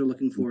buyers are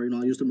looking for,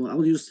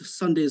 I'll use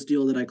Sunday's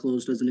deal that I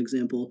closed as an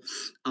example.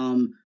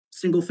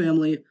 Single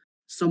family,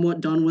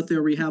 somewhat done with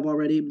their rehab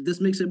already.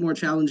 This makes it more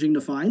challenging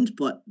to find,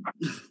 but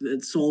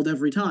it's sold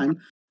every time.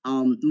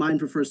 Mine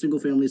prefers single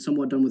family,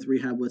 somewhat done with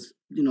rehab with,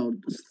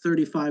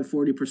 35,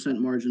 40%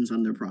 margins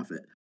on their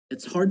profit.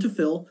 It's hard to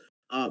fill,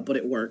 but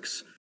it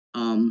works.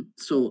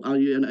 So I'll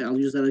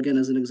use that again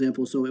as an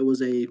example. So it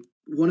was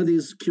one of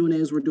these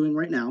Q&As we're doing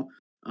right now.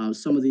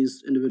 Some of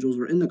these individuals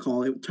were in the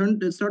call.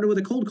 It started with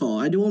a cold call.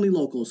 I do only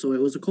local, so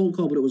it was a cold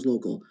call, but it was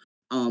local.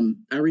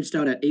 I reached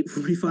out at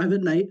 8:45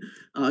 at night.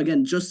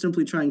 Again, just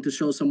simply trying to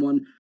show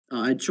someone.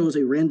 I chose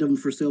a random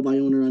for sale by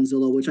owner on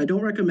Zillow, which I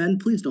don't recommend.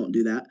 Please don't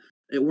do that.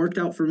 It worked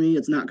out for me.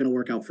 It's not going to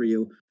work out for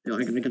you.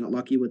 I got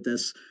lucky with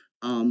this.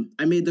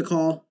 I made the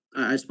call.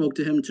 I spoke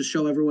to him to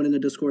show everyone in the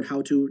Discord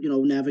how to,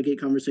 navigate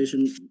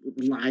conversation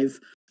live.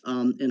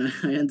 And I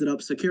ended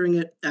up securing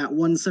it at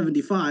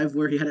 175,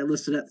 where he had it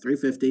listed at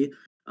 350.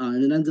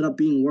 And it ended up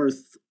being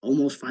worth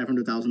almost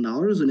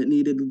 $500,000, and it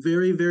needed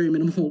very, very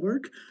minimal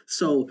work.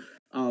 So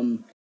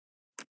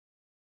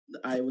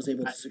I was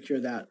able to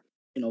secure that,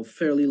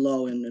 fairly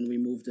low, and we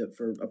moved it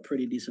for a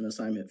pretty decent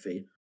assignment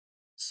fee.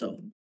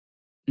 So.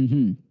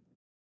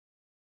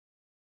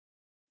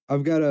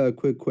 I've got a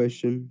quick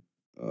question.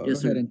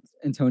 Yes, go ahead,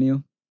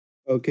 Antonio.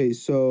 Okay,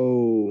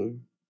 so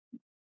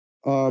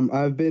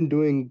I've been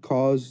doing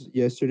calls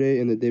yesterday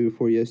and the day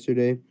before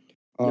yesterday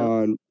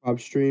on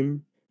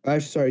PropStream.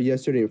 Actually, sorry,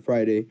 yesterday and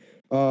Friday.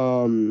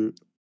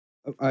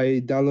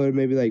 I downloaded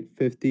maybe like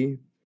 50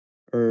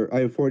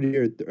 or 40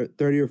 or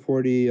 30 or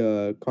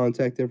 40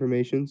 contact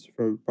informations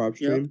from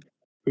PropStream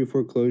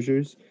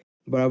pre-foreclosures,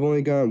 but I've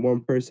only gotten one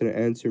person to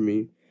answer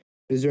me.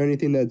 Is there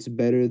anything that's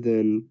better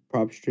than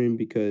PropStream?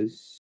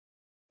 Because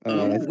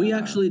we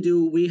actually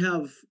do. We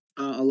have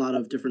a lot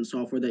of different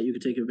software that you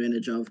could take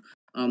advantage of.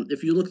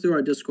 If you look through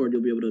our Discord,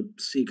 you'll be able to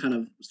see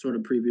sort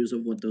of previews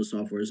of what those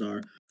softwares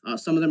are.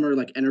 Some of them are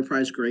like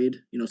enterprise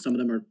grade. Some of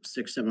them are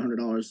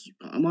 $600-700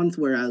 a month,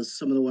 whereas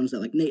some of the ones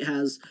that like Nate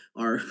has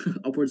are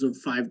upwards of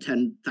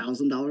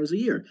 $5,000-10,000 a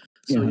year.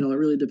 So it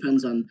really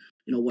depends on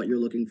what you're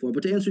looking for.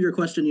 But to answer your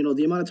question,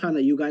 the amount of time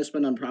that you guys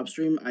spend on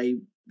PropStream,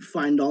 I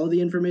find all of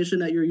the information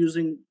that you're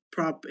using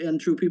Prop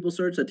and True People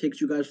Search that takes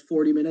you guys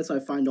 40 minutes. I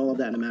find all of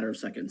that in a matter of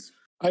seconds.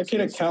 I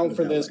can account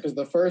for this because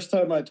the first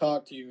time I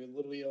talked to you, it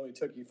literally only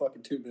took you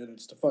fucking 2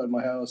 minutes to find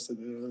my house.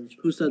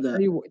 Who said that?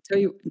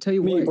 Tell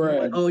you Me, what.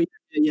 Brad. Oh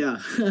yeah.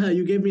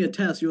 You gave me a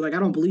test. You were like, I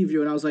don't believe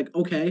you, and I was like,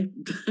 okay,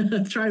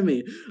 try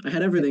me. I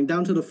had everything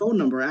down to the phone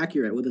number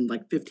accurate within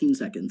like 15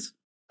 seconds.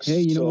 Hey,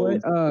 you know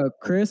what,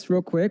 Chris?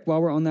 Real quick,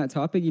 while we're on that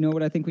topic, you know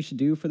what I think we should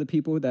do for the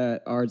people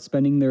that are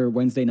spending their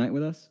Wednesday night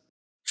with us?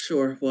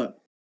 Sure. What?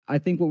 I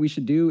think what we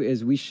should do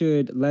is we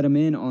should let them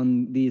in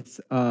on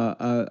this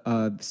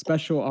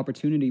special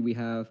opportunity we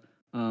have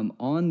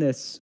on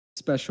this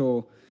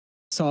special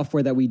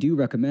software that we do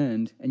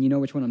recommend. And you know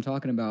which one I'm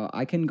talking about.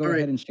 I can go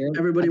ahead and share.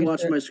 Everybody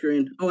watch my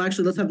screen. Oh,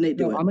 actually, let's have Nate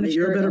do it. Nate,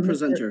 you're a better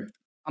presenter.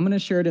 I'm gonna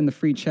share it in the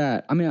free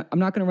chat. I mean, I'm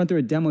not gonna run through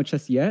a demo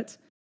just yet.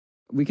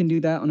 We can do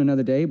that on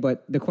another day.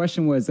 But the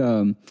question was,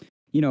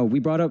 we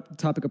brought up the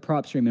topic of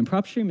PropStream, and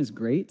PropStream is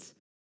great.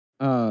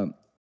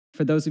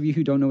 For those of you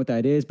who don't know what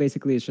that is,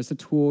 basically it's just a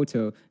tool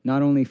to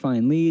not only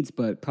find leads,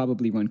 but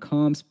probably run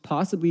comps,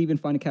 possibly even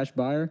find a cash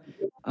buyer.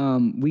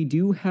 We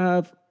do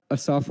have a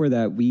software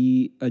that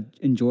we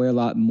enjoy a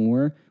lot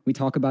more. We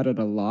talk about it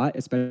a lot,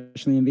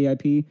 especially in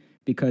VIP,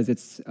 because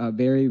it's a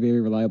very,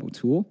 very reliable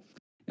tool.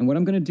 And what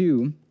I'm going to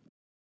do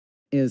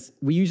is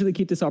we usually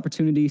keep this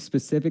opportunity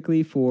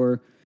specifically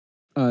for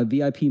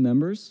VIP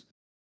members,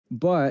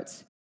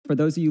 but for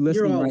those of you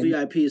listening, you're all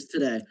right VIPs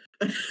today.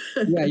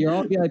 Yeah, you're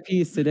all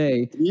VIPs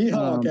today.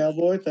 Yeehaw,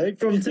 cowboy!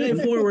 Thank you. From today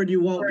forward,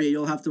 you won't be.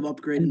 You'll have to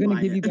upgrade. I'm going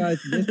to give you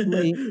guys this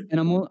link, and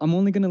I'm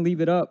only going to leave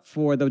it up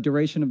for the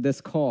duration of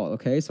this call.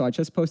 Okay, so I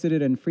just posted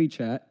it in free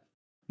chat.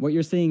 What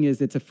you're seeing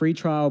is it's a free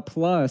trial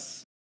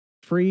plus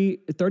free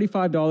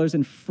 $35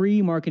 and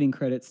free marketing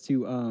credits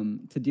to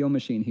Deal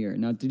Machine here.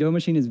 Now, Deal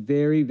Machine is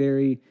very,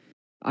 very.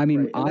 I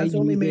mean, right. And that's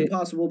only made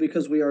possible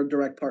because we are a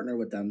direct partner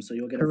with them. So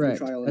you'll get a free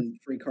trial and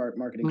free cart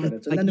marketing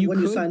credits. And then when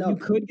you sign up,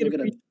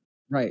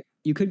 right.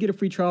 You could get a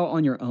free trial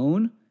on your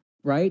own,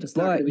 right?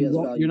 But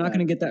you're not going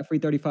to get that free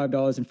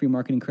 $35 in free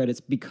marketing credits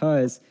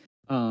because,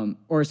 and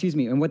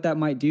what that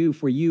might do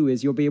for you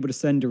is you'll be able to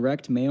send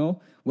direct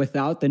mail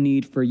without the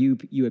need for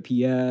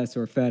UPS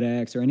or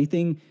FedEx or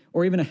anything,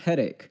 or even a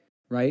headache,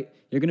 right?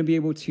 You're going to be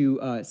able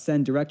to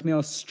send direct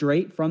mail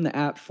straight from the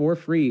app for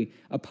free,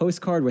 a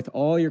postcard with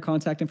all your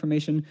contact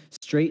information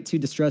straight to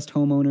distressed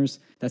homeowners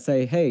that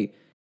say, hey,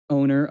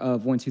 owner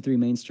of 123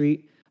 Main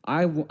Street,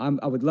 I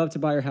would love to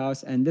buy your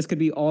house, and this could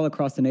be all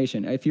across the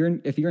nation. If you're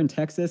in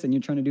Texas and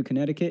you're trying to do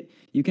Connecticut,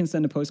 you can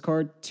send a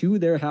postcard to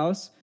their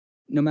house,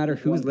 no matter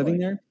who's living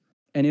there,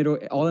 and it'll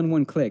all in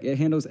one click. It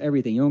handles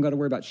everything. You don't got to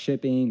worry about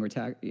shipping or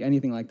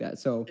anything like that.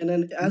 So, and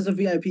then as a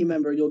VIP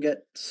member, you'll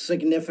get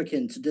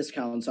significant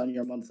discounts on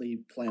your monthly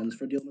plans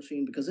for Deal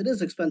Machine because it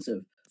is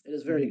expensive. It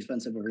is very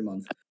expensive every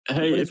month.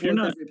 Hey, if you're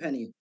not every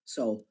penny,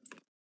 so.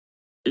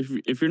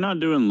 If you're not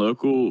doing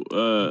local,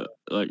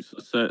 like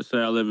say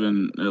I live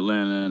in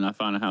Atlanta and I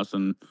find a house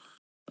in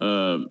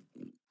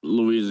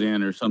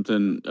Louisiana or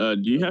something,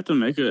 do you have to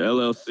make a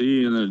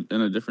LLC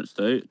in a different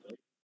state?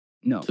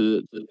 No.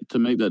 To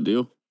make that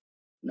deal?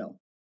 No.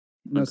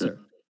 No, sir.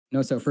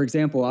 No, sir. For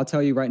example, I'll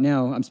tell you right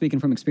now, I'm speaking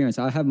from experience.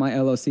 I have my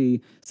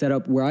LLC set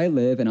up where I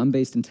live, and I'm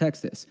based in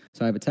Texas.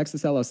 So I have a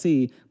Texas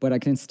LLC, but I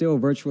can still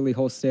virtually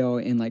wholesale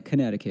in like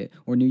Connecticut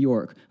or New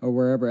York or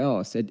wherever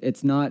else.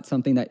 It's not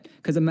something that,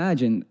 because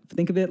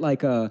think of it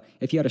like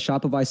if you had a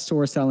Shopify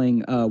store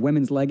selling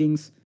women's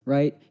leggings,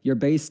 right? You're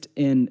based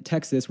in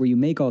Texas where you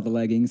make all the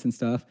leggings and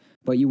stuff,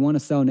 but you want to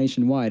sell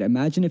nationwide.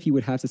 Imagine if you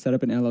would have to set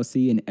up an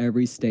LLC in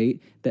every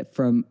state that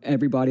from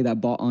everybody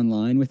that bought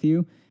online with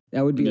you.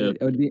 That would be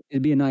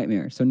it'd be a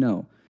nightmare. So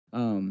no.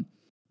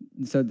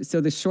 So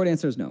the short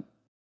answer is no.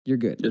 You're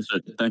good. Yes, sir.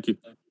 Thank you.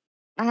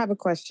 I have a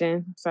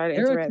question. Sorry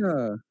to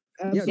interrupt.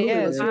 Absolutely.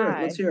 Yes,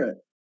 Let's hear it.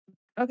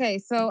 Okay,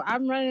 so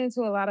I'm running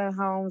into a lot of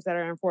homes that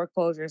are in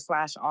foreclosure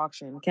 /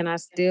 auction. Can I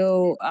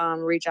still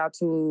reach out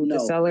to the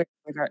seller?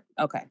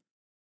 Okay.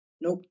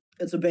 Nope.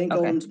 It's a bank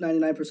owned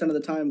 99% of the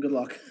time. Good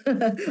luck.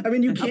 I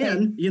mean, you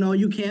can,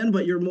 you can,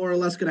 but you're more or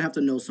less going to have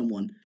to know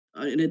someone.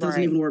 And it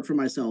doesn't even work for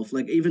myself.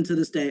 Like, even to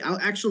this day,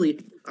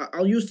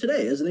 I'll use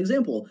today as an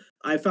example.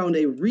 I found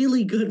a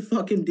really good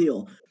fucking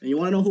deal. And you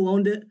want to know who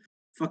owned it?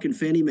 Fucking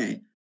Fannie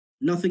Mae.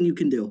 Nothing you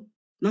can do.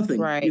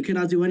 Nothing. Right. You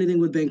cannot do anything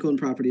with bank-owned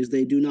properties.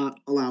 They do not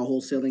allow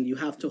wholesaling. You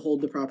have to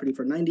hold the property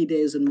for 90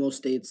 days in most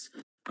states.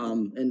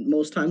 And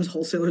most times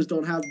wholesalers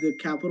don't have the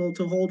capital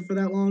to hold for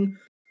that long.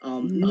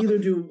 Neither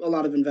do a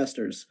lot of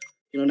investors.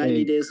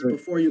 90 days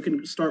before you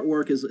can start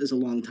work is a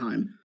long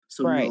time.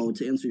 So no,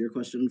 to answer your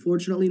question,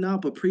 unfortunately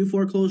not, but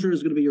pre-foreclosure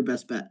is going to be your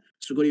best bet.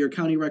 So go to your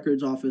county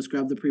records office,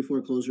 grab the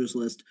pre-foreclosures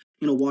list,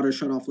 water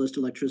shutoff list,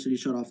 electricity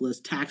shutoff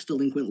list, tax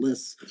delinquent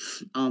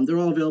lists. They're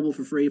all available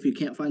for free. If you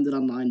can't find it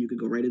online, you could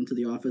go right into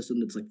the office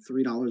and it's like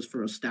 $3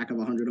 for a stack of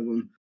 100 of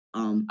them.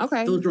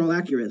 Those are all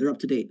accurate. They're up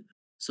to date.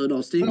 So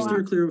no,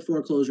 steer clear of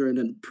foreclosure, and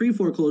then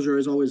pre-foreclosure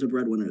is always a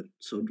breadwinner.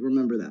 So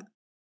remember that.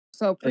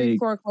 So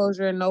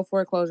pre-foreclosure, no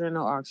foreclosure,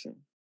 no auction.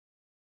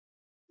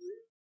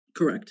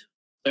 Correct.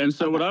 And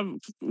so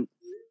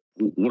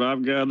what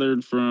I've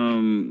gathered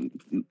from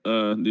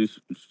these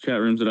chat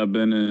rooms that I've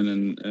been in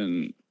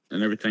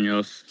and everything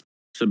else.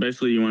 So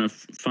basically, you want to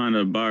find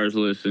a buyer's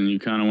list, and you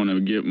kind of want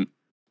to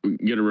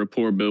get a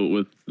rapport built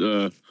with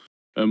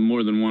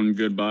more than one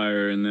good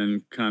buyer, and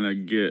then kind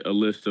of get a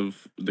list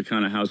of the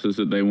kind of houses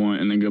that they want,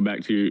 and then go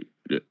back to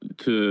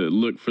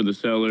look for the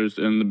sellers.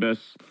 And the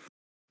best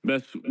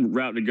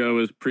route to go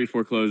is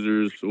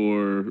pre-foreclosures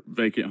or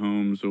vacant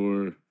homes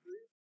or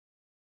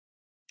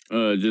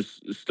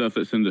just stuff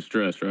that's in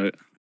distress, right?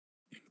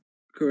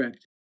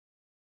 Correct.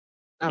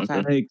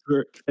 Okay.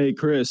 Hey,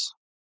 Chris.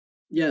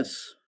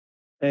 Yes.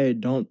 Hey,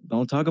 don't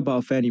talk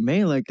about Fannie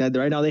Mae like that.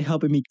 Right now, they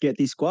helping me get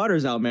these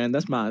squatters out, man.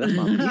 That's my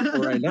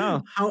people right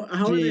now. How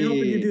are they helping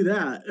you do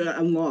that?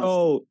 I'm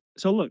lost.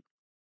 So look,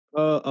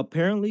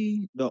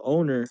 Apparently the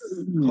owner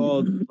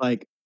called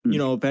like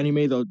Fannie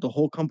Mae the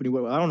whole company.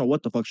 I don't know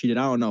what the fuck she did.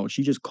 I don't know.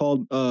 She just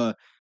called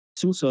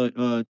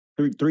Sousa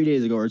 3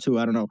 days ago or 2.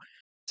 I don't know,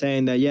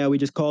 saying that yeah we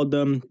just called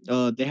them.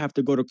 They have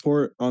to go to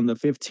court on the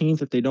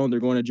 15th. If they don't, they're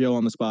going to jail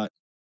on the spot.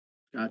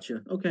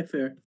 Gotcha. Okay,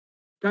 fair.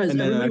 Guys, And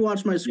then, everybody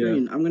watch my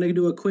screen. I'm gonna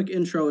do a quick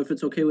intro if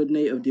it's okay with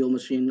Nate of Deal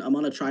Machine. I'm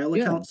on a trial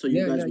account, so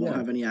you guys won't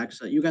have any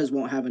access. You guys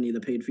won't have any of the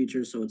paid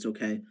features, so it's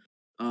okay.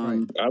 I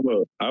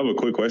have a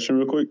quick question,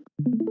 real quick.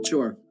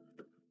 Sure.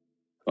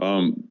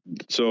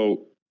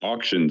 So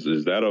auctions,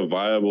 is that a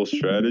viable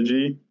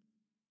strategy?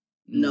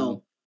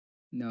 No.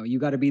 No, you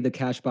got to be the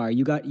cash buyer.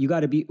 You got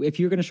to be, if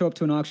you're going to show up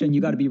to an auction,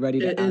 you got to be ready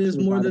to. It is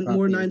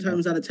more 9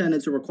 times out of 10.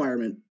 It's a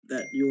requirement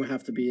that you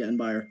have to be an end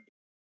buyer.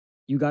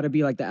 You got to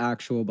be like the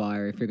actual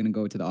buyer if you're going to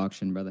go to the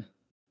auction, brother.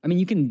 I mean,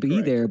 you can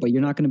be there, but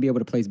you're not going to be able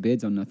to place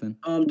bids on nothing.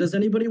 Does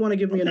anybody want to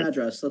give me an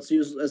address? Let's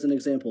use as an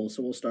example.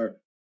 So we'll start.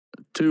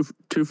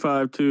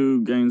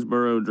 252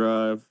 Gainsborough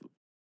Drive,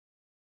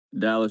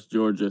 Dallas,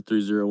 Georgia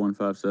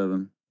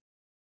 30157.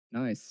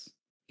 Nice.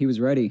 He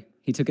was ready.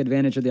 He took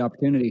advantage of the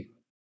opportunity.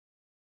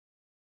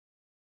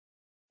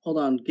 Hold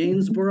on,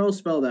 Gainsborough.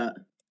 Spell that.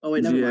 Oh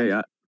wait, never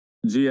mind.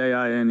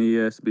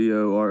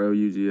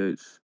 Gainesborough.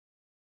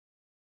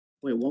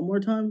 Wait, one more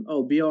time.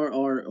 Oh,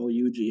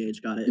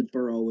 BRROUGH. Got it.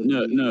 Borough.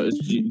 No,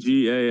 it's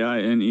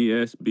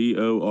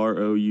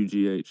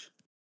Gainesborough.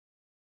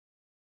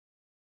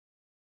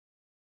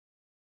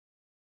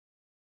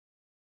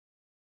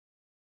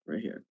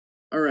 Right here.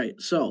 All right.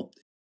 So,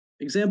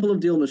 example of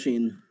Deal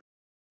Machine.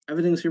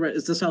 Everything's here, right?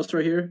 Is this house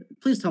right here?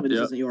 Please tell me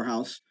this isn't your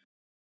house.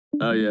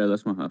 Oh yeah,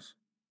 that's my house.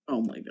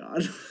 Oh my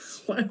god.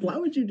 Why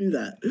would you do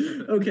that?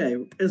 Okay.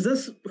 Is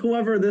this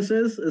whoever this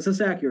is? Is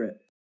this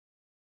accurate?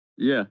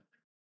 Yeah.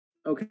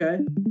 Okay.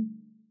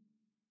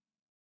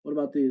 What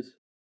about these?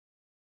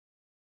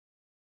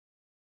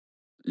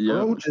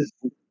 Yeah.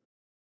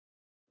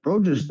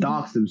 Bro just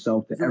doxed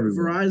himself to everyone.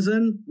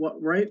 Verizon,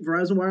 what? Right?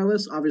 Verizon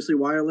Wireless, obviously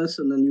wireless,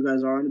 and then you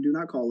guys are on a do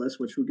not call list,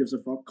 which who gives a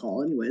fuck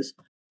call, anyways.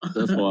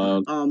 That's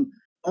wild.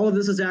 All of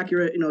this is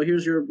accurate.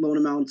 Here's your loan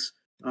amounts.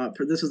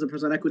 This is the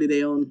percent equity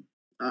they own.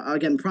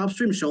 Again,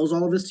 PropStream shows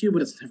all of this to you,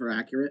 but it's never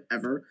accurate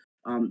ever.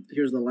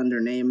 Here's the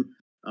lender name,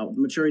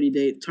 maturity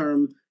date,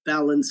 term,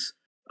 balance.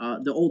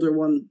 The older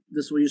one,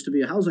 this used to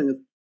be a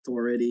housing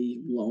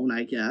authority loan,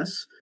 I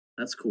guess.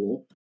 That's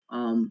cool.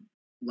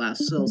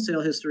 Last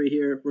sale history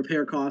here,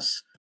 repair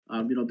costs.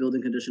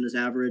 Building condition is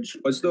average.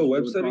 What's the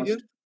website again?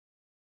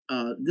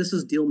 This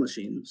is Deal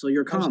Machine. So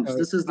your comps.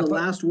 This is the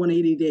last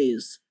 180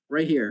 days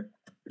right here.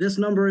 This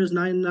number is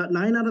 9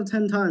 out of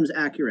 10 times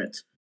accurate.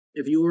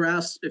 If you were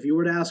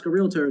to ask a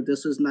realtor,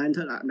 this is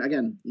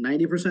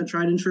 90%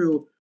 tried and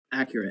true,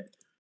 accurate.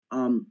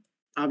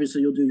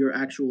 Obviously, you'll do your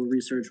actual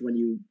research when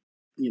you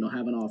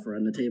have an offer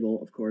on the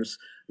table, of course.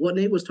 What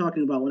Nate was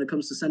talking about when it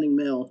comes to sending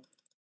mail,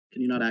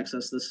 can you not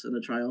access this in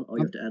a trial? Oh,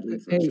 you have to add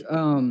lead first. Hey,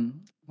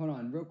 hold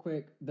on, real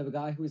quick. The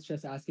guy who was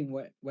just asking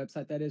what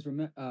website that is,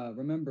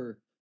 remember,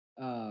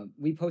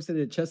 we posted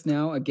it just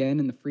now again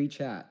in the free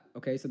chat.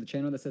 Okay, so the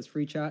channel that says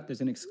free chat,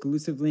 there's an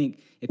exclusive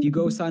link. If you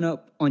go sign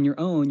up on your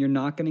own, you're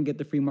not going to get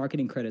the free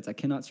marketing credits. I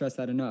cannot stress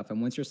that enough.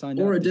 And once you're signed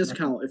up, or a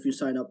discount if you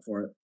sign up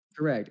for it.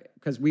 Correct,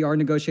 because we are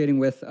negotiating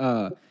with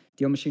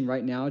Deal Machine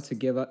right now to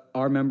give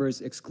our members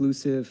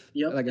exclusive.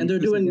 Yep, and they're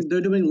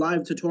doing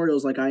live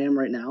tutorials like I am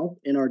right now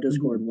in our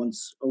Discord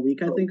once a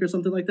week, I think, or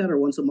something like that, or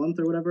once a month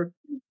or whatever.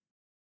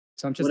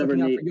 So I'm just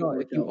looking out for y'all.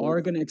 If you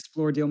are going to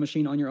explore Deal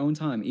Machine on your own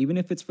time, even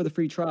if it's for the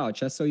free trial,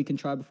 just so you can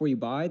try before you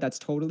buy, that's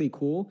totally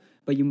cool.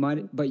 But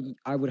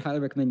I would highly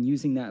recommend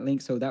using that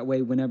link so that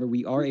way, whenever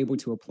we are able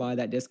to apply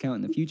that discount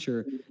in the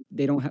future,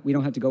 we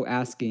don't have to go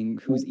asking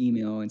whose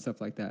email and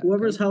stuff like that.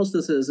 Whoever's house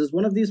this is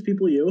one of these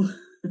people you?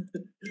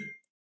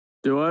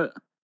 Do what?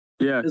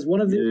 Yeah. Is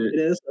one of these? It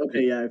is?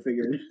 Okay, yeah, I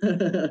figured.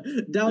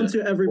 Down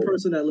to every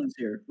person that lives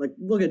here. Like,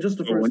 look at just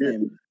the first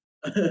name.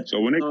 So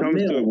when it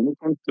comes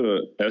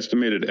to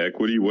estimated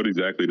equity, what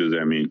exactly does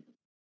that mean?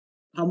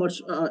 How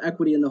much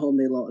equity in the home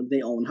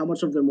they own? How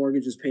much of their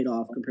mortgage is paid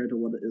off compared to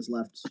what is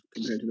left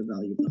compared to the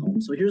value of the home?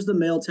 So here's the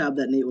mail tab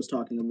that Nate was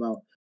talking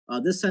about.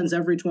 This sends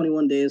every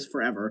 21 days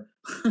forever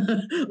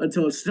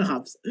until it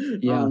stops.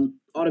 Yeah.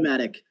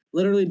 Automatic.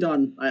 Literally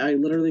done. I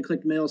literally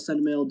clicked mail,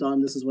 send mail,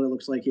 done. This is what it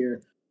looks like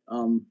here.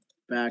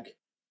 Back,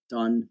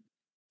 done.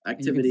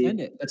 Activity. You can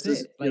send it. That's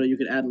it. You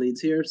can add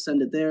leads here,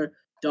 send it there,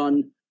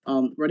 done.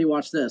 Ready,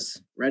 watch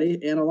this. Ready?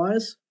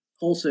 Analyze.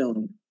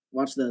 Wholesaling.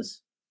 Watch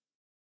this.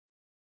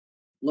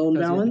 Loan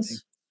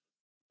balance.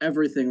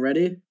 Everything.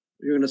 Ready?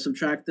 You're going to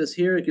subtract this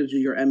here. It gives you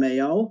your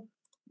MAO.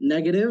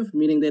 Negative,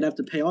 meaning they'd have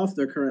to pay off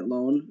their current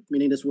loan,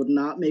 meaning this would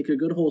not make a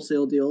good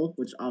wholesale deal,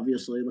 which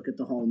obviously, look at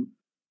the home.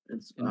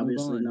 It's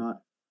obviously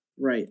not.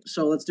 Right.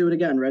 So let's do it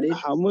again. Ready?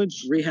 How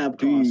much rehab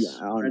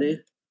costs? Ready?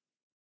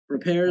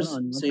 Repairs,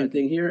 same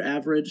thing here.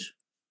 Average,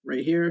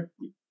 right here.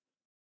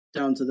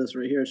 Down to this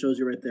right here. It shows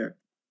you right there.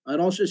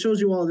 It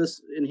shows you all of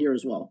this in here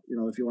as well.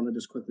 If you want to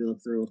just quickly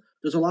look through,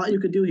 there's a lot you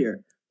could do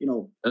here.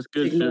 That's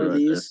good. Ignore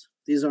these.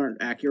 These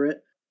aren't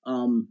accurate.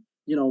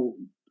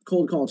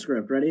 cold call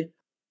script. Ready?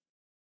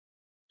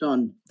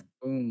 Done.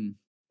 Boom.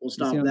 We'll You see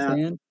stop what I'm that.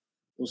 saying?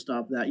 We'll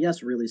stop that.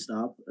 Yes, really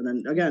stop. And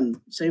then again,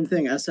 same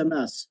thing.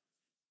 SMS.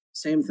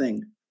 Same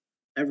thing.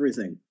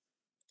 Everything.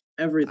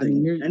 I Everything.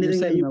 mean, you're Anything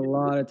that saving you a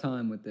lot of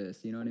time with this.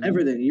 You know what I mean?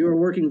 everything. You are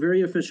working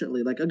very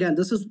efficiently. Like again,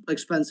 this is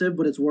expensive,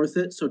 but it's worth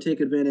it. So take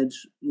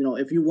advantage. You know,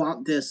 if you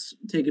want this,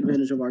 take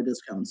advantage of our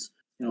discounts.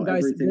 You know,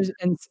 Guys, everything.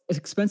 and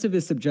expensive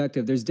is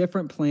subjective. There's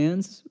different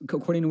plans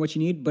according to what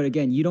you need, but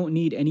again, you don't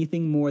need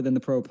anything more than the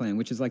pro plan,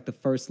 which is like the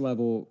first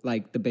level,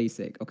 like the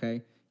basic.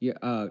 Okay,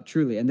 yeah,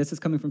 truly. And this is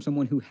coming from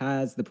someone who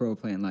has the pro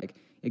plan. Like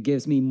it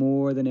gives me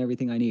more than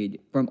everything I need,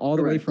 from all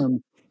the way Correct.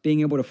 from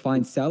being able to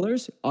find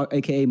sellers,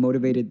 aka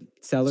motivated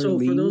seller So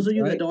for those leads. of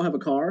you that Right? don't have a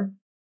car,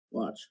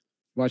 watch.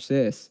 Watch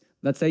this.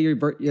 Let's say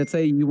let's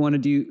say you want to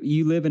do,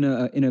 you live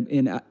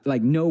in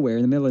like nowhere,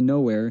 in the middle of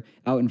nowhere,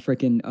 out in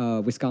freaking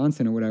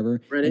Wisconsin or whatever,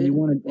 and Ready? you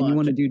want to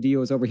Watch. do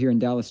deals over here in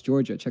Dallas,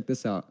 Georgia. Check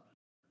this out.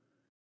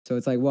 So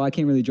it's like, well, I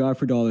can't really drive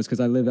for dollars because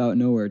I live out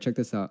nowhere. Check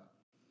this out.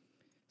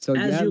 So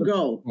As you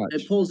go, watch.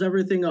 it pulls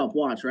everything up.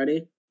 Watch,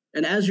 ready?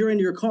 And as you're in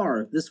your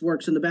car, this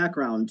works in the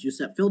background. You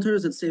set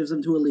filters, it saves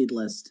them to a lead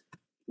list.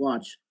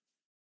 Watch.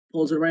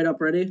 Pulls it right up,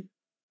 ready?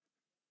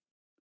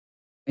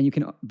 And you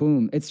can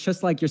boom. It's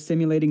just like you're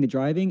simulating the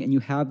driving, and you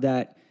have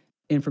that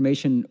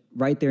information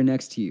right there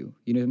next to you.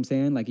 You know what I'm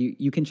saying? Like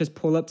you can just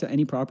pull up to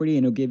any property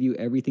and it'll give you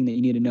everything that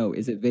you need to know.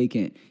 Is it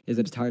vacant? Is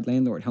it a tired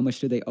landlord? How much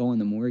do they owe on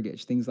the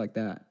mortgage? Things like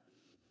that.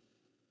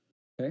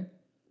 Okay.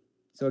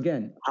 So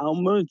again, How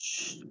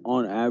much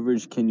on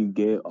average can you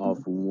get off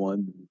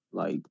one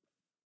like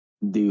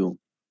deal?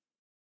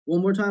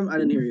 One more time, I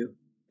didn't hear you.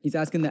 he's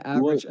asking the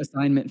average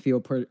assignment fee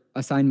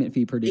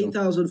per deal.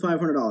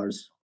 $8,500.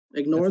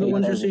 Ignore That's the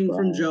ones you're seeing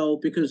from $8,500. Joe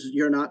because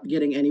you're not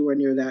getting anywhere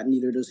near that, and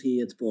neither does he.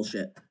 It's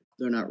bullshit.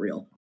 They're not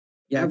real.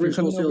 Yeah, if you're Average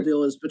coming wholesale over-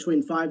 deal is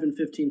between 5 and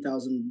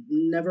 15,000.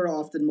 Never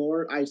often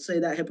more. I say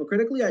that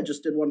hypocritically. I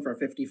just did one for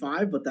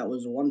 55, but that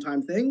was a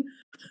one-time thing.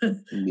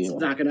 It's Yeah.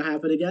 not going to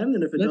happen again.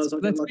 And if it does, I'll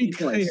get let's lucky be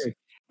twice. clear.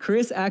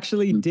 Chris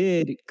actually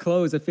did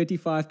close a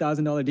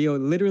 $55,000 deal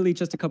literally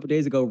just a couple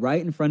days ago,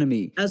 right in front of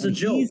me. As a And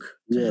he's- joke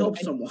to help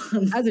someone.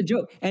 As a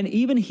joke, and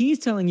even he's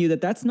telling you that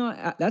that's not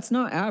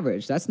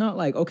average. That's not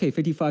like, okay,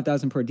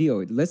 55,000 per deal.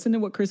 Listen to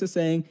what Chris is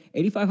saying: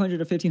 8,500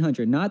 to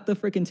 1,500. Not the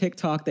freaking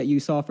TikTok that you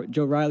saw for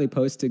Joe Riley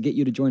post to get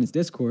you to join his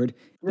Discord.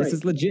 Right. This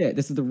is legit.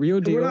 This is the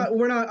real deal.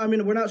 We're not. I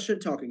mean, we're not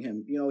shit talking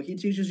him. You know, he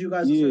teaches you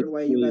guys a certain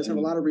way. You guys have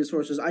a lot of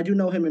resources. I do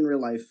know him in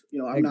real life. You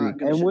know, I'm not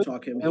going to shit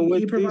talk him.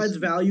 He provides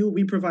value.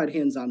 We provide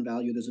hands-on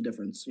value. There's a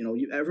difference. You know,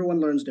 everyone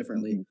learns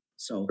differently.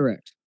 So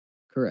correct.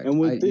 And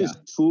with this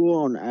tool,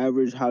 on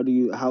average, how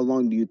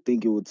long do you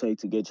think it would take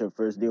to get your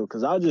first deal?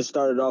 Because I just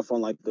started off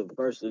on like the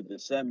 1st of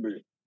December,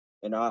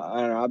 and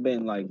I've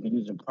been like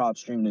using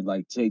PropStream to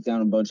like take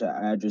down a bunch of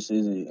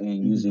addresses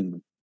and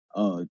using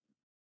hear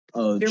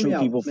True me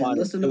out, People man.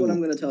 Finder Listen to what too. I'm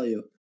going to tell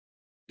you.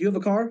 Do you have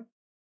a car?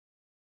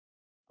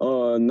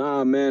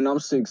 Nah, man, I'm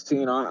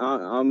 16.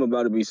 I'm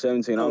about to be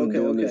 17. I'm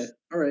doing this.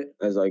 All right.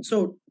 As like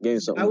So getting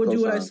something. I would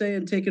do what I co-signed. say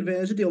and take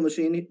advantage of Deal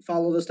Machine.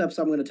 Follow the steps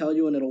I'm going to tell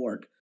you, and it'll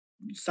work.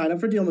 Sign up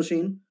for Deal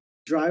Machine.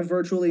 Drive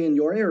virtually in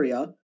your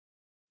area.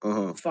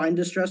 Find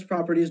distressed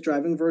properties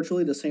driving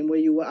virtually the same way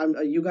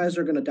you guys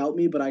are going to doubt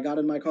me, but I got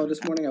in my car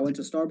this morning. I went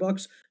to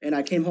Starbucks and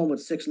I came home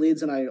with 6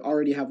 leads, and I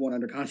already have one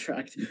under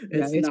contract.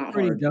 It's not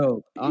pretty hard.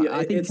 dope. Yeah, I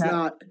think it's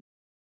not.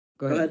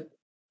 Go ahead.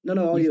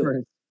 No, all you.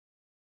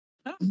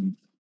 first.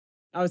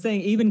 I was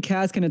saying even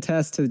Kaz can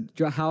attest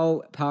to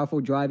how powerful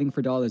driving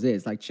for dollars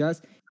is. Like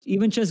just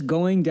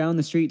going down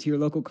the street to your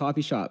local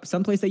coffee shop,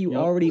 someplace that you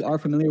already are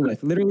familiar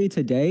with. Literally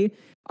today,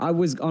 I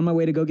was on my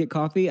way to go get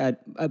coffee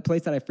at a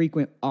place that I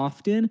frequent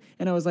often,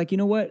 and I was like, you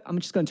know what? I'm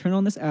just gonna turn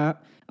on this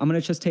app. I'm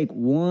gonna just take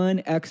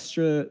one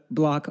extra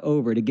block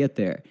over to get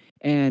there.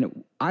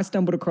 And I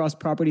stumbled across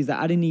properties that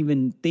I didn't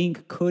even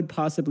think could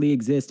possibly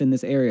exist in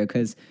this area.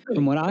 Because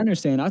from what I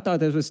understand, I thought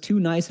this was too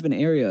nice of an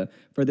area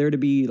for there to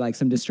be like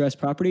some distressed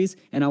properties.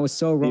 And I was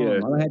so wrong. Yeah.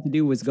 All I had to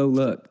do was go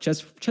look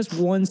just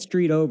one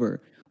street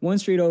over.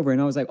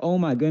 And I was like, oh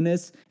my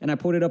goodness. And I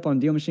pulled it up on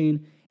Deal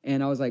Machine,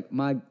 and I was like,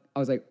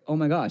 oh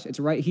my gosh, it's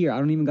right here. I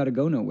don't even got to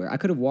go nowhere. I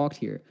could have walked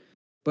here.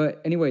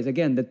 But anyways,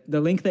 again,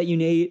 the link that you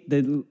need,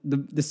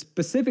 the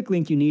specific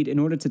link you need in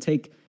order to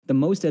take the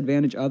most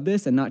advantage of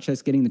this, and not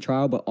just getting the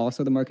trial, but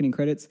also the marketing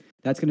credits,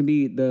 that's going to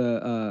be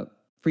the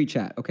free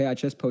chat. Okay, I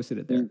just posted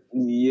it there.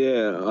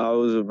 Yeah, I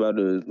was about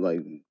to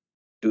like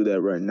do that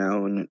right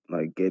now and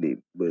like get it,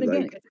 but And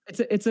again, like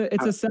it's a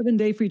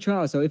 7-day free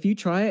trial. So if you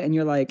try it and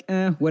you're like,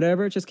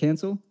 whatever, just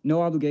cancel.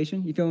 No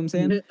obligation. You feel what I'm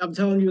saying? I'm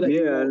telling you that.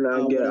 yeah, and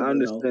I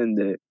understand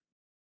that,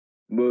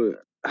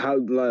 but how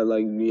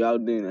like y'all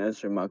didn't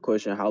answer my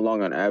question. How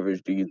long on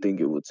average do you think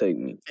it would take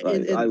me?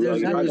 Like, there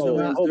is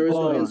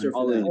no answer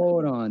for that.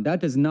 Hold on.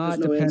 That does not There's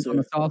no depend on the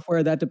answer.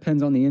 software. That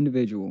depends on the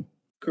individual.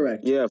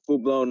 Correct. Yeah, full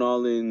blown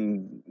all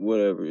in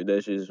whatever.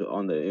 That's just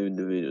on the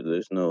individual.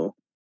 There's no.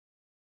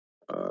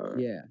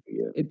 Yeah.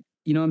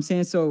 You know what I'm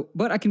saying? So,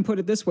 but I can put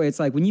it this way. It's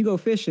like when you go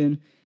fishing,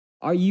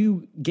 are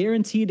you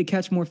guaranteed to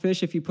catch more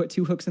fish if you put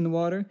 2 hooks in the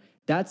water?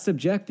 that's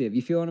subjective.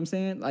 You feel what I'm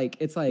saying? Like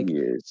it's like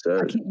Yes,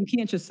 sir. you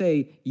can't just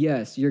say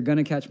yes, you're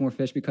gonna catch more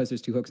fish because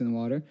there's 2 hooks in the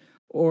water,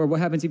 or what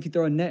happens if you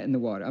throw a net in the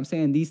water? I'm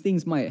saying these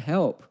things might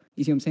help.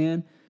 You see what I'm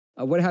saying?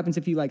 What happens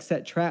if you like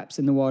set traps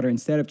in the water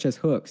instead of just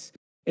hooks?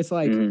 It's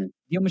like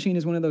Deal Machine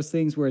is one of those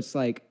things where it's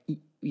like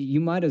you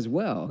might as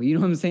well. You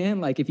know what I'm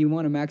saying? Like if you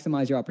want to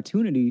maximize your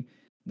opportunity,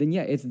 then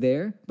yeah, it's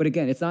there. But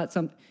again, it's not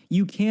some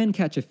you can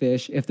catch a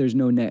fish if there's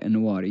no net in the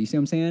water. You see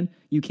what I'm saying?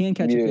 You can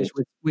catch a fish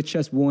with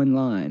just one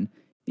line.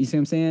 You see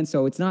what I'm saying?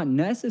 So it's not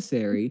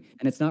necessary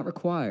and it's not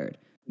required.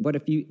 But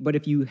if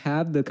you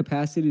have the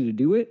capacity to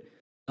do it,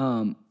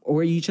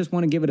 or you just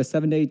want to give it a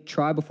 7-day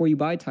try before you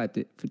buy type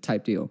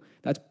deal,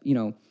 that's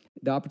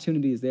the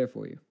opportunity is there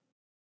for you.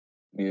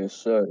 Yes,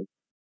 sir.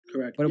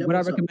 Correct. But what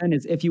I recommend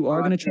is if you are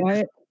going to try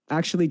it,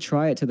 actually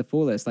try it to the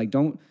fullest. Like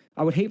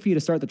I would hate for you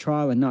to start the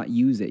trial and not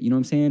use it. You know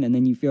what I'm saying? And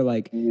then you feel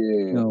like,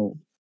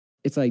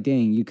 it's like,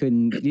 dang, you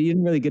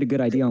didn't really get a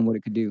good idea on what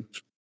it could do.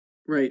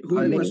 Right. Who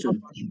had a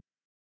question?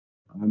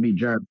 Me,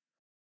 Jerv.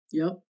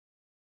 Yep.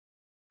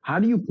 How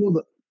do you pull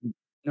the?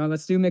 No,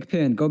 let's do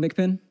McPin. Go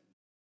McPin.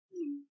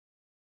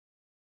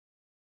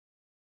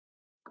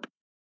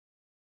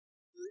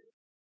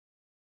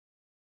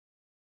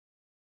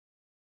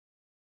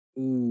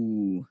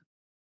 Ooh.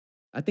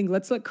 I think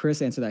let's let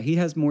Chris answer that. He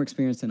has more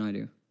experience than I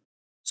do.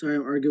 Sorry,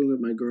 I'm arguing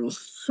with my girl.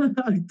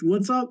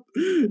 What's up?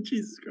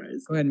 Jesus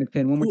Christ. Go ahead,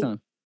 McPin, one more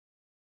time.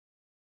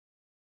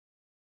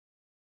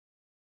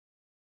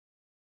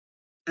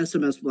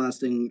 SMS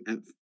blasting at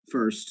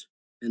first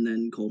and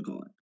then cold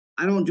call it.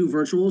 I don't do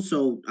virtual,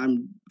 so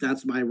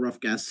that's my rough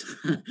guess,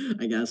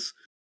 I guess.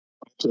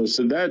 So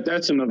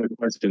that's another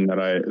question that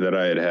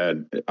I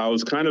had. I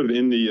was kind of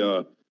in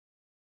the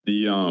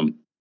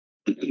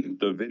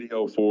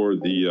video for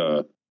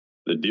the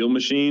Deal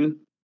Machine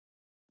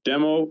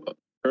demo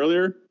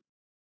earlier,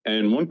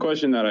 and one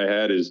question that I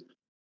had is,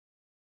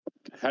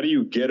 how do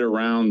you get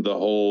around the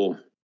whole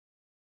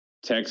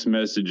text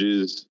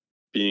messages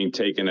being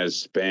taken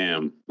as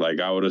spam?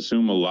 Like, I would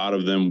assume a lot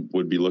of them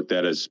would be looked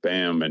at as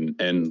spam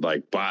and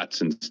like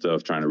bots and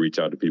stuff trying to reach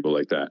out to people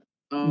like that.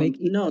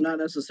 No, not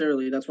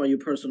necessarily. That's why you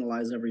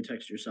personalize every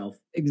text yourself.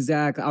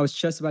 Exactly. I was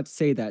just about to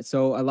say that.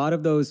 So a lot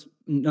of those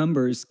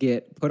numbers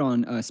get put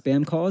on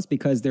spam calls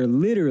because they're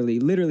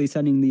literally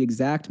sending the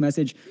exact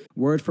message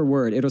word for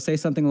word. It'll say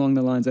something along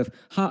the lines of,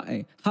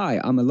 hi,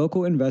 I'm a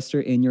local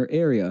investor in your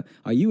area.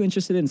 Are you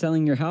interested in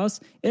selling your house?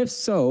 If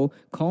so,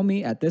 call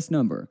me at this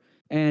number.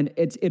 And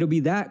it'll be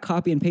that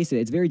copy and pasted.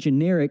 It's very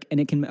generic and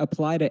it can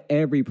apply to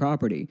every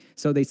property.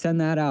 So they send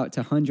that out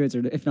to hundreds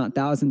or if not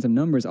thousands of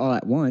numbers all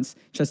at once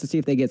just to see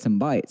if they get some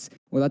bites.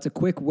 Well, that's a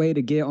quick way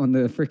to get on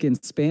the freaking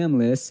spam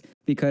list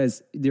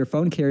because their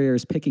phone carrier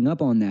is picking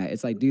up on that.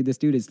 It's like, dude, this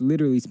dude is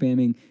literally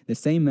spamming the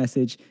same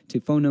message to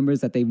phone numbers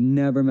that they've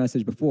never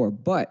messaged before.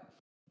 But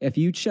if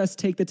you just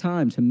take the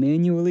time to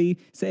manually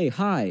say,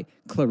 hi,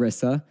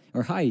 Clarissa,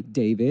 or hi,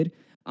 David,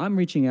 I'm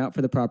reaching out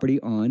for the property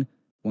on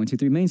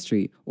 123 Main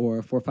Street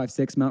or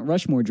 456 Mount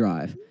Rushmore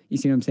Drive. You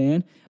see what I'm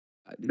saying?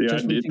 Yeah,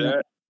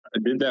 I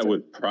did that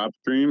with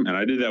PropStream, and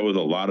I did that with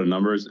a lot of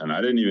numbers, and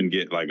I didn't even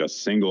get like a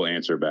single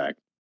answer back.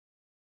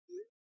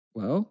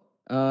 Well,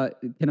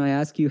 can I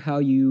ask you how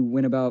you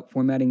went about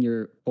formatting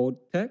your cold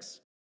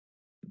text?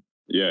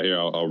 Yeah, here,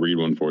 I'll read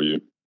one for you.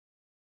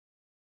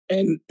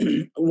 And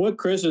what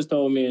Chris has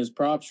told me is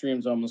PropStream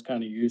is almost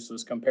kind of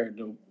useless compared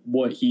to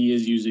what he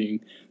is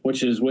using,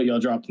 which is what y'all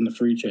dropped in the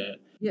free chat.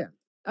 Yeah.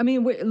 I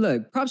mean,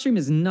 look, PropStream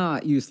is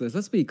not useless.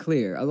 Let's be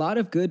clear. A lot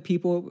of good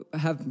people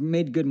have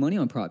made good money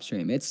on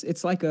PropStream.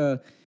 It's like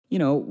a,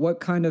 what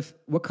kind of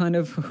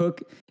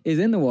hook is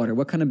in the water?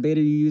 What kind of bait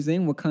are you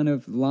using?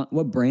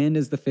 What brand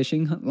is the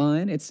fishing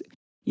line? It's,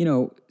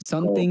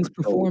 some things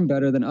perform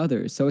better than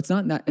others. So it's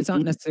not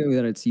necessarily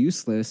that it's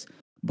useless,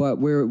 but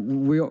we're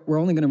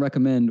only going to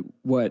recommend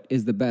what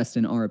is the best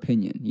in our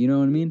opinion. You know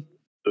what I mean?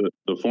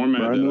 The format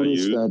that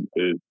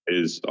I use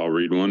is I'll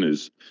read one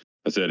is.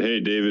 I said, hey,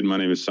 David, my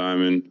name is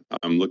Simon.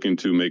 I'm looking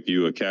to make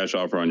you a cash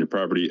offer on your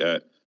property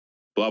at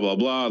blah, blah,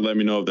 blah. Let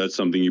me know if that's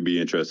something you'd be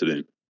interested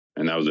in.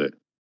 And that was it.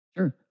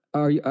 Sure.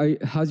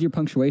 How's your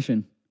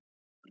punctuation?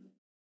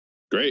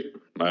 Great.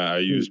 I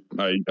use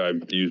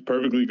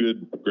perfectly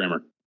good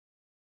grammar.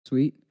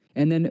 Sweet.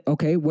 And then,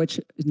 okay,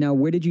 now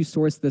where did you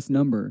source this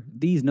number?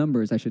 These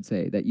numbers, I should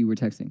say, that you were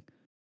texting?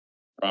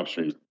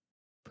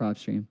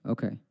 PropStream.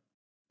 Okay.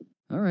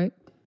 All right.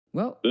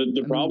 Well,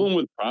 the problem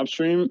with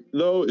PropStream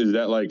though is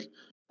that like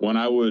when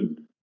I would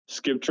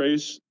skip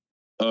trace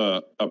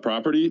a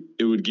property,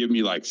 it would give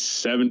me like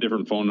 7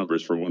 different phone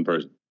numbers for one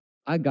person.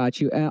 I got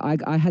you. I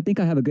think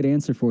I have a good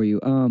answer for you.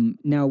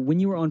 Now, when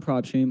you were on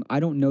PropStream, I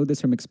don't know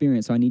this from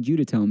experience, so I need you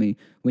to tell me.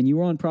 When you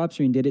were on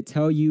PropStream, did it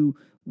tell you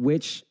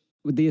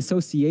the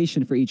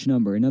association for each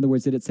number? In other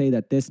words, did it say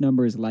that this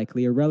number is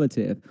likely a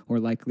relative or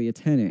likely a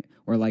tenant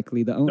or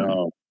likely the owner?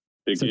 No.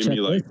 It gave me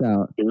like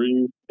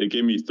 3. It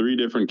gave me 3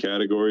 different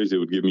categories. It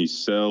would give me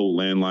cell,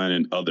 landline,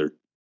 and other.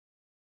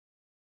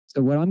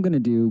 So what I'm going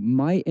to do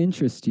might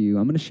interest you.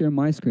 I'm going to share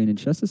my screen in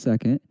just a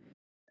second.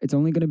 It's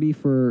only going to be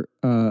for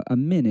a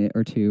minute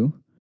or two.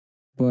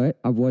 but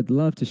I would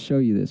love to show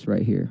you this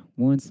right here.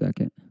 1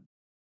 second.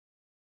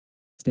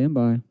 Stand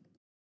by.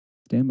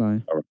 Stand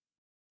by.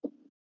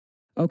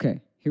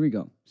 Okay, here we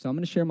go. So I'm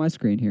going to share my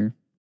screen here.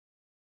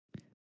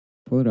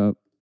 Pull it up.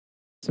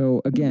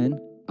 So again,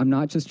 I'm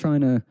not just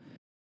trying to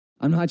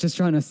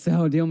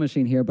sell Deal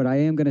Machine here, but I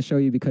am going to show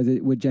you because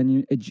it would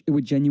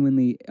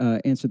genuinely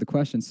answer the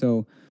question.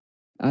 So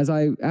as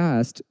I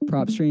asked,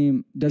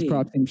 PropStream, does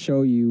PropStream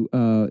show you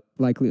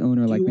likely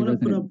owner, likely resident? Do you want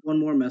to put up one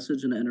more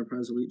message in the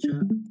Enterprise Elite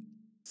chat?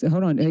 So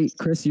hold on. Hey,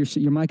 Chris,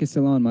 your mic is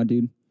still on, my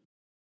dude.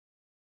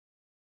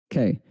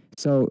 Okay.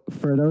 So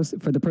for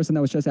the person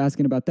that was just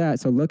asking about that,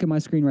 so look at my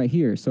screen right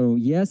here. So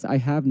yes, I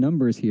have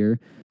numbers here,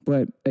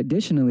 but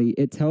additionally,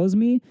 it tells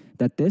me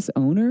that this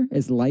owner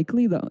is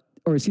likely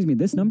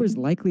this number is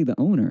likely the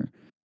owner.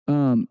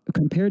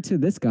 Compared to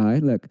this guy,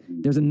 look,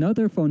 there's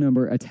another phone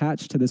number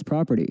attached to this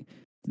property.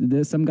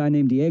 There's some guy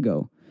named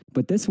Diego,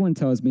 but this one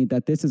tells me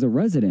that this is a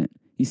resident.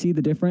 You see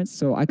the difference?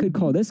 So I could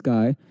call this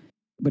guy,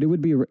 but he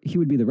would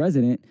be the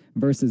resident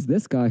versus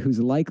this guy who's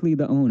likely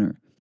the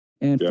owner.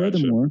 And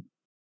Gotcha.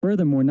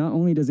 furthermore, not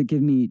only does it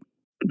give me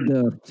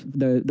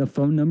the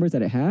phone numbers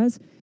that it has,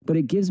 but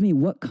it gives me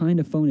what kind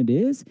of phone it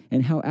is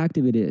and how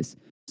active it is.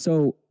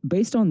 So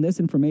based on this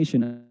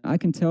information, I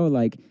can tell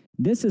like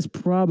this is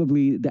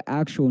probably the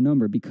actual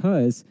number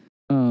because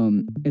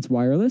it's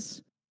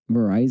wireless,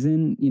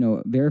 Verizon,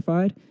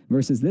 verified,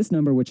 versus this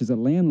number, which is a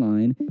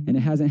landline, and it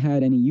hasn't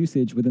had any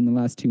usage within the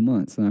last 2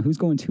 months. Now, who's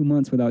going 2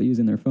 months without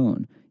using their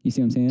phone? You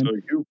see what I'm saying? So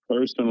you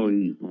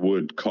personally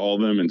would call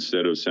them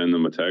instead of send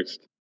them a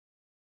text?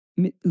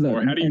 Look,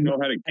 or how do you know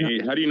how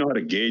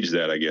to gauge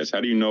that, I guess?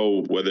 How do you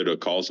know whether to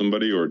call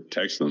somebody or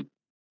text them?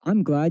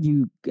 I'm glad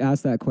you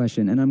asked that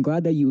question, and I'm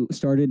glad that you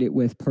started it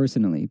with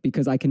personally,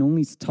 because I can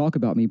only talk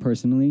about me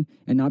personally,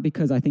 and not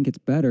because I think it's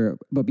better,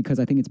 but because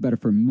I think it's better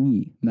for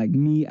me, like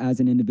me as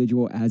an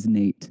individual, as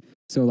Nate.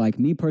 So like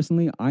me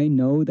personally, I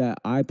know that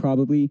I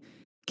probably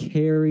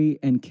carry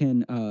and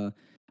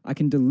I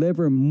can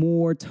deliver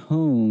more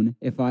tone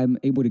if I'm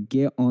able to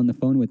get on the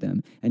phone with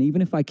them. And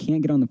even if I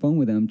can't get on the phone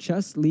with them,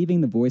 just leaving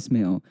the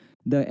voicemail,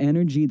 the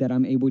energy that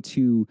I'm able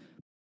to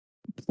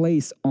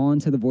place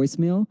onto the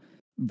voicemail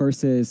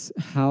versus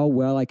how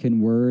well I can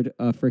word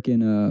a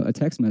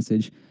text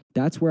message,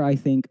 that's where I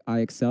think I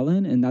excel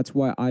in. And that's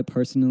why I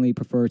personally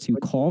prefer to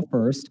call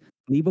first,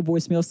 leave a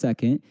voicemail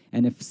second.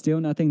 And if still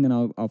nothing, then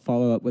I'll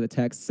follow up with a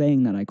text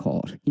saying that I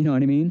called. You know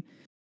what I mean?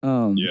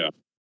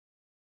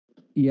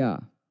 Yeah.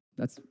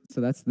 That's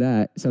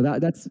that. So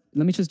that's,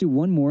 let me just do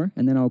one more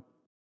and then I'll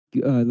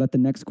let the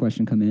next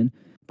question come in.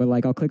 But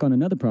like I'll click on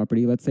another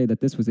property. Let's say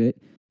that this was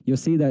it. You'll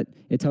see that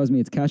it tells me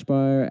it's cash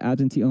buyer,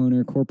 absentee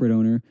owner, corporate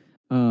owner,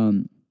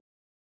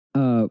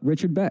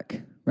 Richard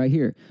Beck right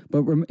here.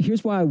 But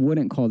here's why I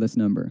wouldn't call this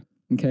number.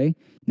 Okay.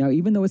 Now,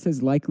 even though it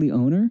says likely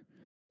owner,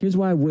 here's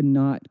why I would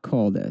not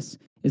call this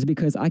is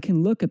because I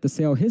can look at the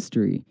sale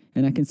history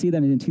and I can see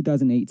that in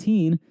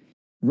 2018,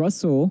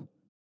 Russell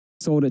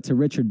sold it to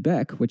Richard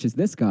Beck, which is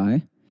this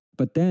guy.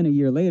 But then a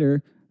year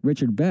later,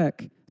 Richard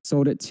Beck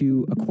sold it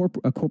to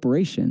a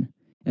corporation.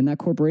 And that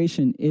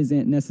corporation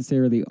isn't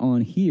necessarily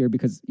on here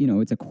because,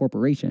 it's a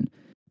corporation.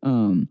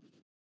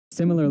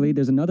 Similarly,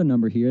 there's another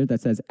number here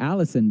that says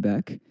Allison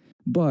Beck,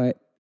 but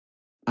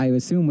I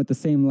assume with the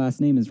same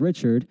last name as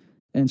Richard,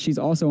 and she's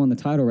also on the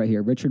title right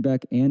here, Richard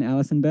Beck and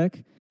Allison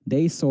Beck,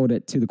 they sold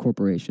it to the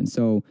corporation.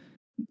 So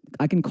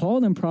I can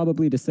call them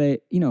probably to say,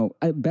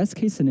 best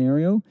case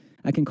scenario,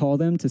 I can call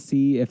them to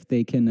see if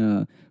they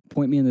can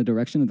point me in the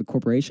direction of the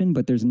corporation,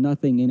 but there's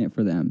nothing in it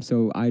for them.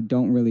 So I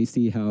don't really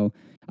see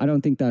I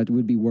don't think that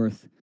would be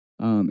worth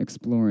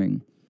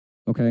exploring.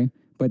 Okay.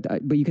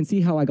 But you can see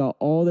how I got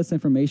all this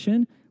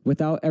information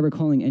without ever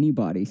calling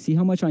anybody. See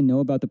how much I know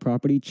about the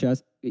property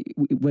just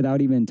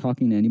without even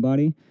talking to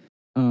anybody.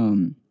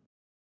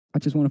 I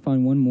just want to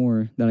find one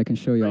more that I can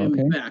show y'all.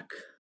 Okay. Back.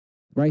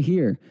 Right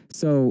here.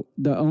 So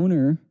the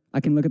owner, I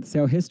can look at the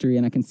sale history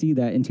and I can see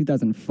that in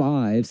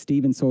 2005,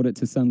 Steven sold it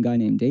to some guy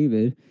named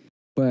David.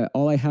 But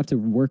all I have to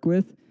work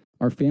with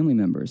are family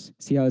members.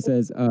 See how it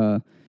says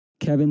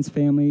Kevin's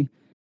family,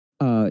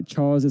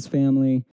 Charles's family,